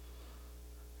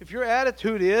 If your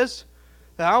attitude is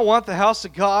that I want the house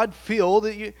of God filled,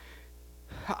 and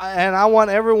I want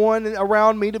everyone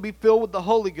around me to be filled with the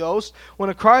Holy Ghost,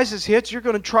 when a crisis hits, you're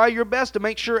going to try your best to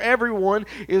make sure everyone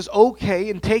is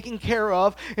okay and taken care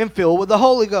of and filled with the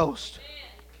Holy Ghost.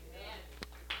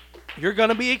 You're going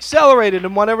to be accelerated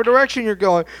in whatever direction you're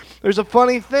going. There's a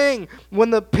funny thing. When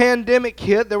the pandemic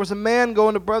hit, there was a man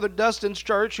going to Brother Dustin's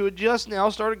church who had just now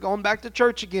started going back to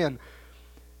church again.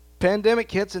 Pandemic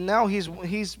hits, and now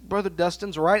he's Brother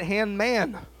Dustin's right-hand man.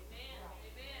 Amen.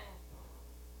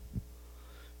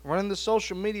 Running the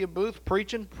social media booth,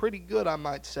 preaching pretty good, I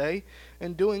might say,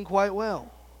 and doing quite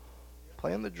well.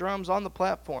 Playing the drums on the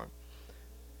platform.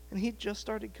 And he just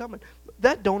started coming.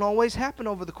 That don't always happen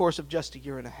over the course of just a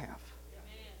year and a half.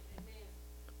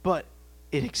 But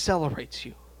it accelerates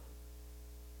you.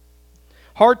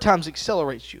 Hard times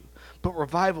accelerates you. But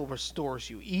revival restores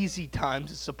you. Easy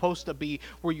times is supposed to be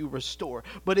where you restore.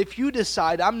 But if you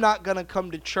decide, I'm not going to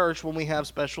come to church when we have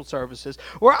special services,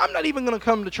 or I'm not even going to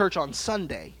come to church on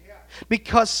Sunday,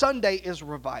 because Sunday is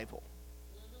revival.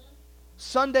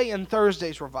 Sunday and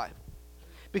Thursday's revival.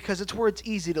 Because it's where it's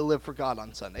easy to live for God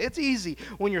on Sunday. It's easy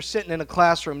when you're sitting in a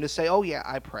classroom to say, oh yeah,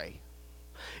 I pray.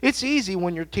 It's easy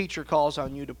when your teacher calls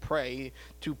on you to pray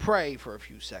for a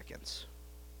few seconds.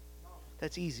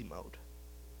 That's easy mode.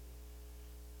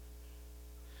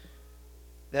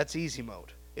 That's easy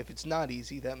mode. If it's not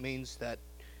easy, that means that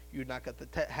you're not got the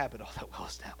habit all that well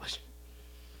established.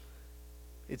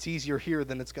 It's easier here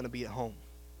than it's going to be at home.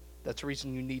 That's the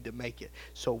reason you need to make it.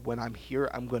 So when I'm here,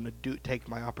 I'm going to take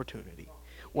my opportunity.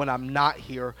 When I'm not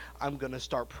here, I'm going to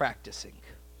start practicing.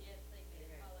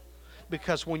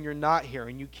 Because when you're not here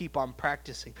and you keep on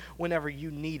practicing, whenever you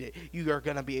need it, you are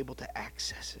going to be able to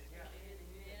access it.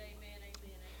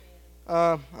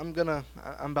 I'm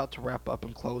about to wrap up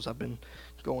and close. I've been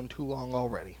going too long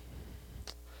already.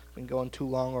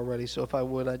 So if I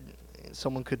would,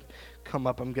 someone could come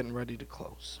up. I'm getting ready to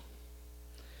close.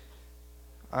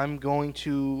 I'm going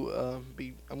to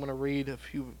read a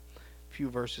few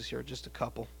verses here, just a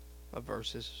couple of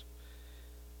verses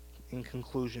in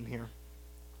conclusion here.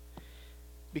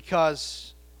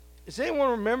 Because does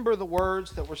anyone remember the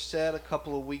words that were said a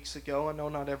couple of weeks ago? I know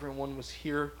not everyone was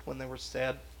here when they were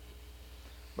said.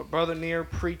 But Brother Neer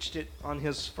preached it on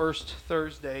his first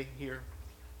Thursday here.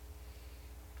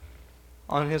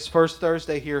 On his first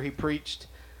Thursday here, he preached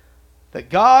that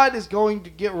God is going to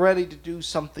get ready to do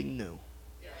something new.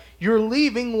 You're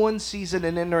leaving one season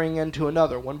and entering into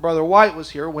another. When Brother White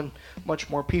was here, when much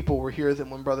more people were here than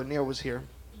when Brother Neer was here,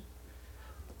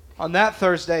 on that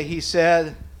Thursday he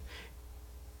said,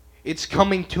 it's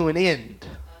coming to an end.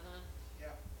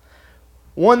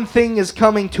 One thing is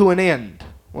coming to an end.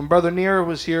 When Brother Neer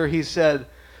was here, he said,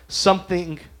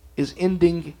 something is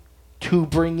ending to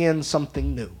bring in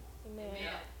something new. Amen.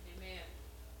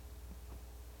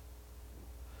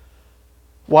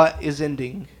 What is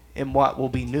ending and what will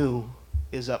be new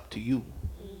is up to you.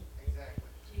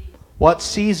 What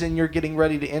season you're getting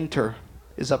ready to enter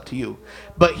is up to you.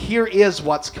 But here is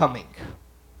what's coming.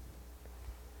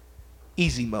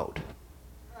 Easy mode.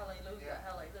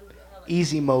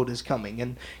 Easy mode is coming.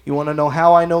 And you want to know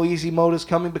how I know easy mode is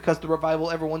coming? Because the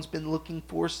revival everyone's been looking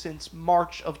for since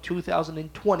March of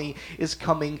 2020 is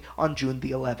coming on June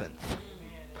the 11th.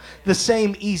 The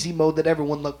same easy mode that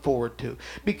everyone looked forward to.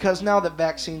 Because now that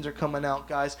vaccines are coming out,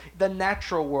 guys, the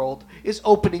natural world is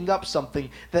opening up something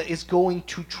that is going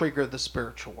to trigger the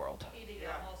spiritual world.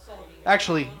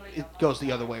 Actually, it goes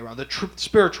the other way around. The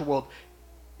spiritual world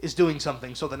is doing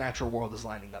something, so the natural world is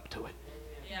lining up to it.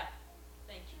 Yeah.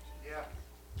 Thank you. Yeah.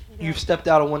 You've stepped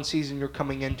out of one season, you're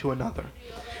coming into another.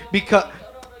 Because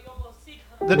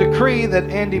the decree that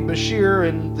Andy Bashir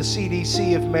and the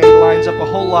CDC have made lines up a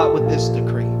whole lot with this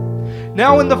decree.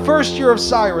 Now in the first year of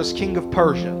Cyrus, king of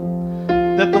Persia,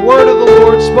 that the word of the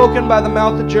Lord spoken by the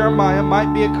mouth of Jeremiah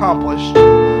might be accomplished,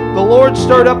 the Lord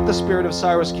stirred up the spirit of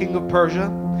Cyrus, king of Persia,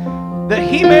 that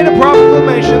he made a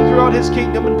proclamation throughout his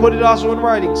kingdom and put it also in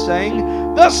writing, saying,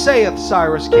 Thus saith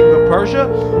Cyrus, king of Persia,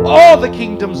 all the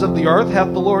kingdoms of the earth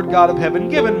hath the Lord God of heaven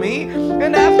given me,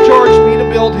 and hath charged me to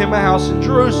build him a house in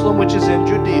Jerusalem, which is in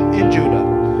Judah.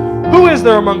 Who is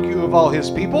there among you of all his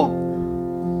people?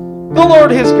 The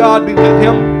Lord his God be with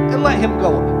him, and let him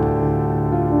go up.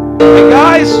 Hey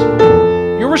guys,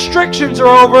 your restrictions are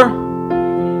over.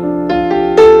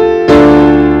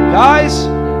 Guys,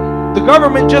 the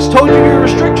government just told you your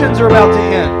restrictions are about to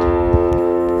end.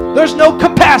 There's no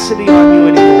capacity on you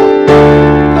anymore.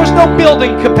 There's no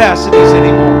building capacities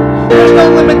anymore. There's no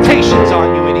limitations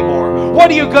on you anymore.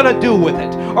 What are you going to do with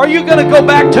it? Are you going to go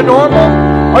back to normal?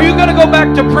 Are you going to go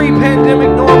back to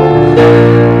pre-pandemic normal?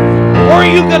 Or are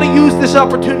you going to use this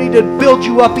opportunity to build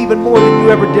you up even more than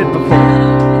you ever did before?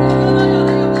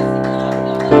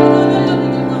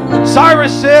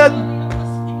 Cyrus said,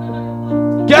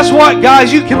 guess what,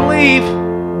 guys? You can leave.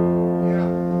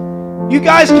 You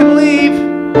guys can leave.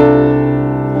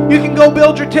 You can go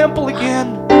build your temple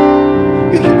again.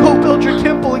 You can go build your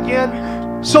temple again.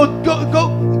 So go do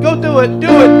it.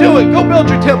 Do it. Go build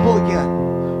your temple again.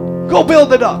 Go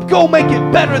build it up. Go make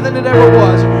it better than it ever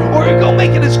was. Or go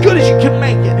make it as good as you can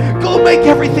make it. Go make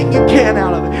everything you can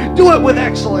out of it. Do it with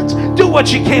excellence. Do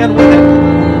what you can with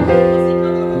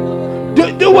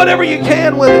it. Do whatever you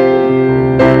can with it.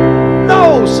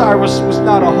 No, Cyrus was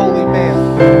not a holy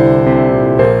man.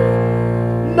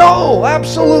 No,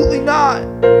 absolutely not.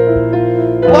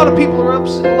 A lot of people are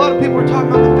upset. A lot of people are talking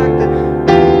about the fact that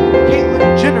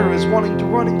Caitlyn Jenner is wanting to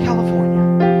run in California.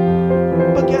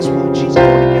 But guess what? She's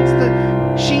going against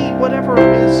whatever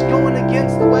is going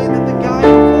against the way that the guy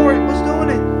before it was doing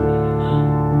it.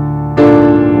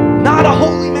 Not a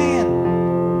holy man.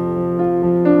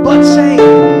 But saying,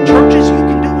 churches, you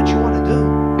can do what you want to do.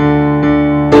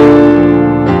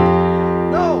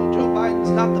 No, Joe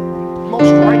Biden's not the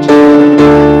most righteous man,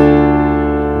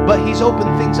 but he's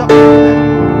opened things up for that.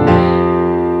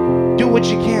 Do what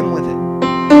you can with it.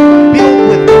 Build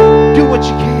with it. Do what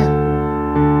you can.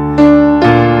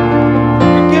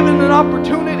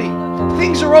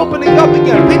 Things are opening up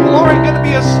again. People aren't going to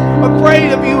be as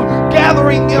afraid of you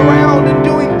gathering around and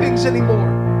doing things anymore.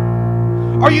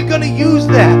 Are you going to use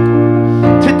that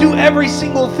to do every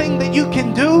single thing that you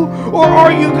can do? Or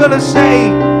are you going to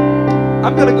say,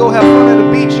 I'm going to go have fun at a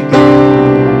beach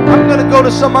again. I'm going to go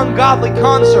to some ungodly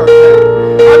concert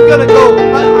now. I'm going to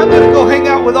go hang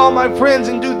out with all my friends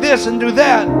and do this and do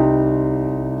that.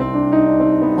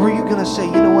 Or are you going to say,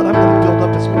 you know what, I'm going to build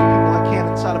up as many people I can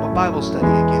inside of a Bible study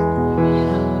again.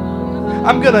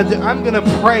 I'm gonna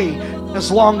pray as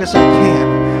long as I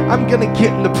can. I'm gonna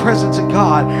get in the presence of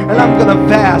God, and I'm gonna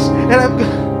fast, and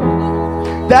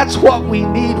that's what we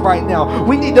need right now.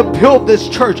 We need to build this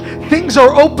church. Things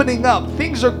are opening up.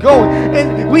 Things are going,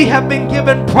 and we have been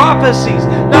given prophecies,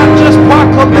 not just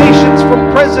proclamations from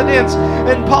presidents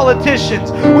and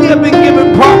politicians. We have been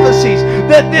given prophecies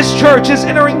that this church is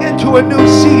entering into a new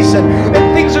season,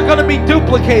 and things are going to be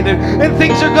duplicated, and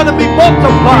things are going to be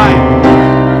multiplied.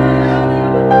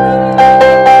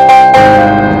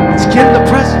 Get in the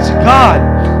presence of God.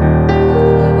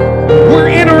 We're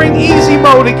entering easy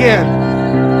mode again.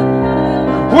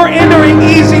 We're entering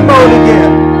easy mode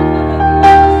again.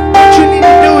 What you need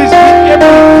to do is get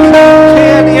everything you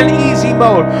can in easy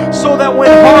mode, so that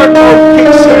when hard mode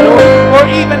kicks in, or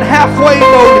even halfway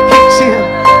mode kicks in,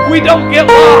 we don't get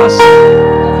lost.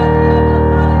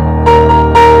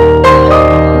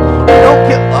 We don't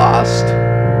get lost.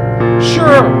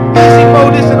 Sure, easy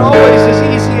mode isn't always as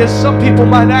easy as some people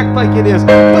might act like it is,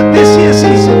 but this is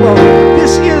easy mode.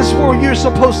 This is where you're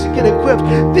supposed to get equipped.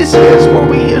 This is where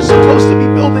we are supposed to be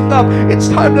building up. It's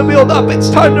time to build up.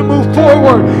 It's time to move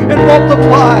forward and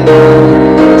multiply.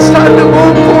 It's time to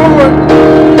move forward.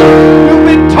 You've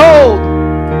been told,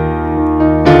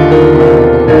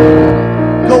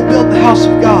 go build the house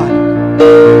of God.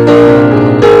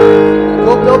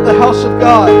 Go build the house of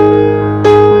God.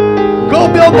 Go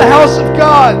build the house of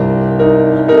God.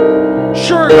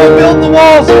 Sure, go build the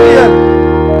walls again.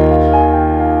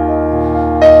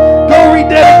 Go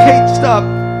rededicate stuff.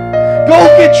 Go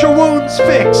get your wounds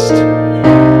fixed.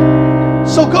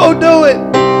 So go do it.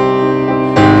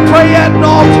 Pray at an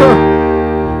altar.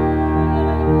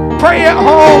 Pray at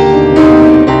home.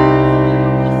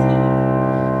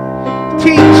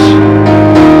 Teach.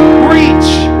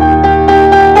 Reach.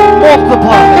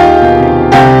 Multiply.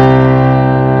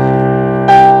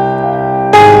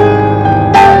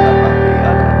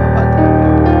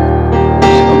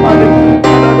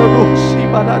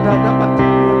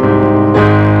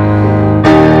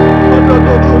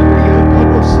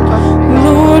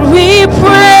 Lord, we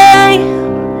pray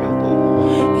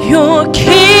your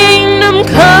kingdom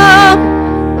come.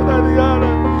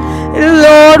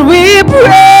 Lord, we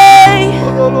pray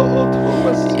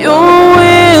your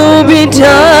will be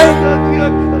done.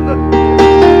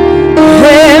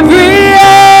 Every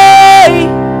eye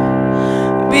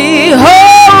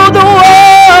behold the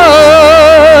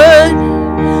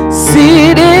one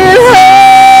seated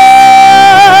high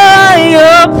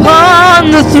upon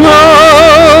the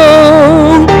throne.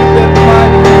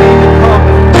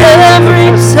 Every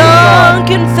tongue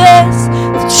confess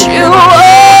that you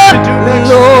are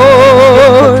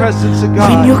Lord.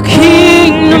 When your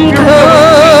kingdom comes,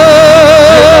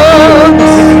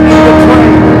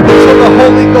 until the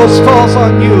Holy Ghost falls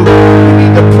on you. You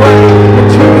need to pray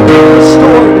until you get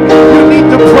restored. You need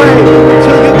to pray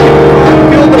until you can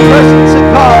feel the presence of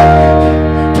God.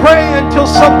 Pray until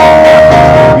something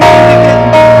happens. You need to get,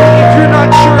 if you're not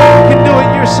sure you can do it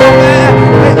yourself,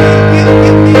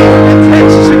 get me a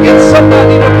text or get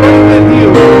somebody to pray with you.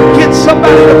 Get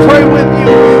somebody to pray with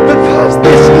you, because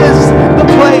this is the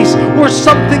place where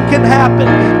something can happen.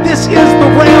 This is the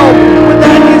realm where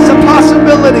that is a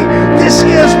possibility. This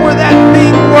is where that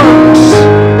thing works.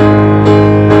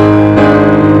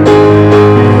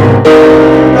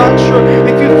 I'm not sure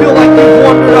if you feel like you've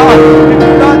wandered off, if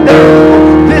you're not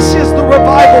there, this is the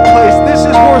revival place. This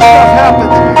is where stuff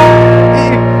happens.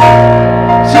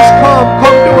 Just come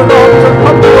to an altar,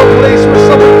 come to a place where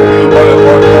someone,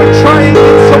 or try and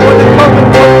get someone to come and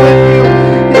work with you.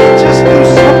 Just do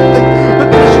something,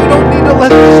 because you don't need to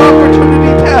let this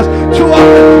opportunity pass. Too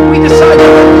often we decide to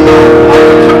let the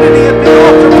opportunity at the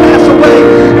altar pass away,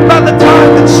 and by the time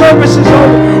that service is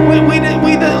over,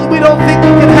 we don't think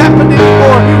it can happen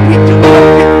anymore. We don't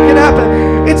think it can happen.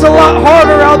 It's a lot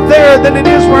harder out there than it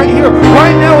is right here.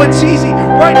 Right now it's easy.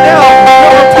 Right now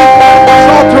there are people at this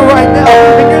altar right now,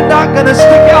 and you're not going to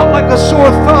stick out like a sore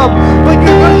thumb, but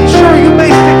you're really sure you may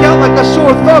stick out like a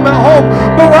sore thumb at home,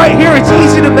 but right here it's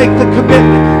easy to make the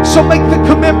commitment. So make the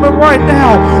commitment right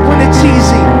now when it's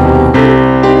easy.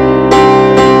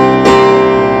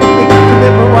 Make the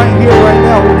commitment right here, right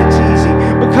now when it's easy,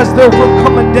 because there will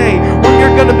come a day when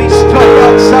you're going to be stuck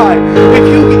outside. If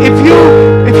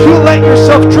you let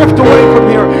yourself drift away from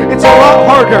here, it's a lot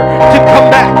harder to come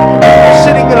back when you're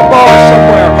sitting in a bar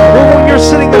somewhere, or when you're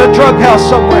sitting in a drug house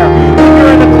somewhere, when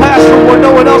you're in a classroom where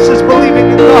no one else is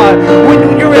believing in God,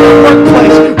 when you're in a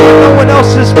workplace where no one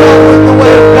else is following the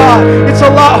way of God. It's a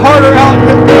lot harder out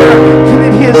there than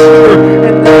it is here.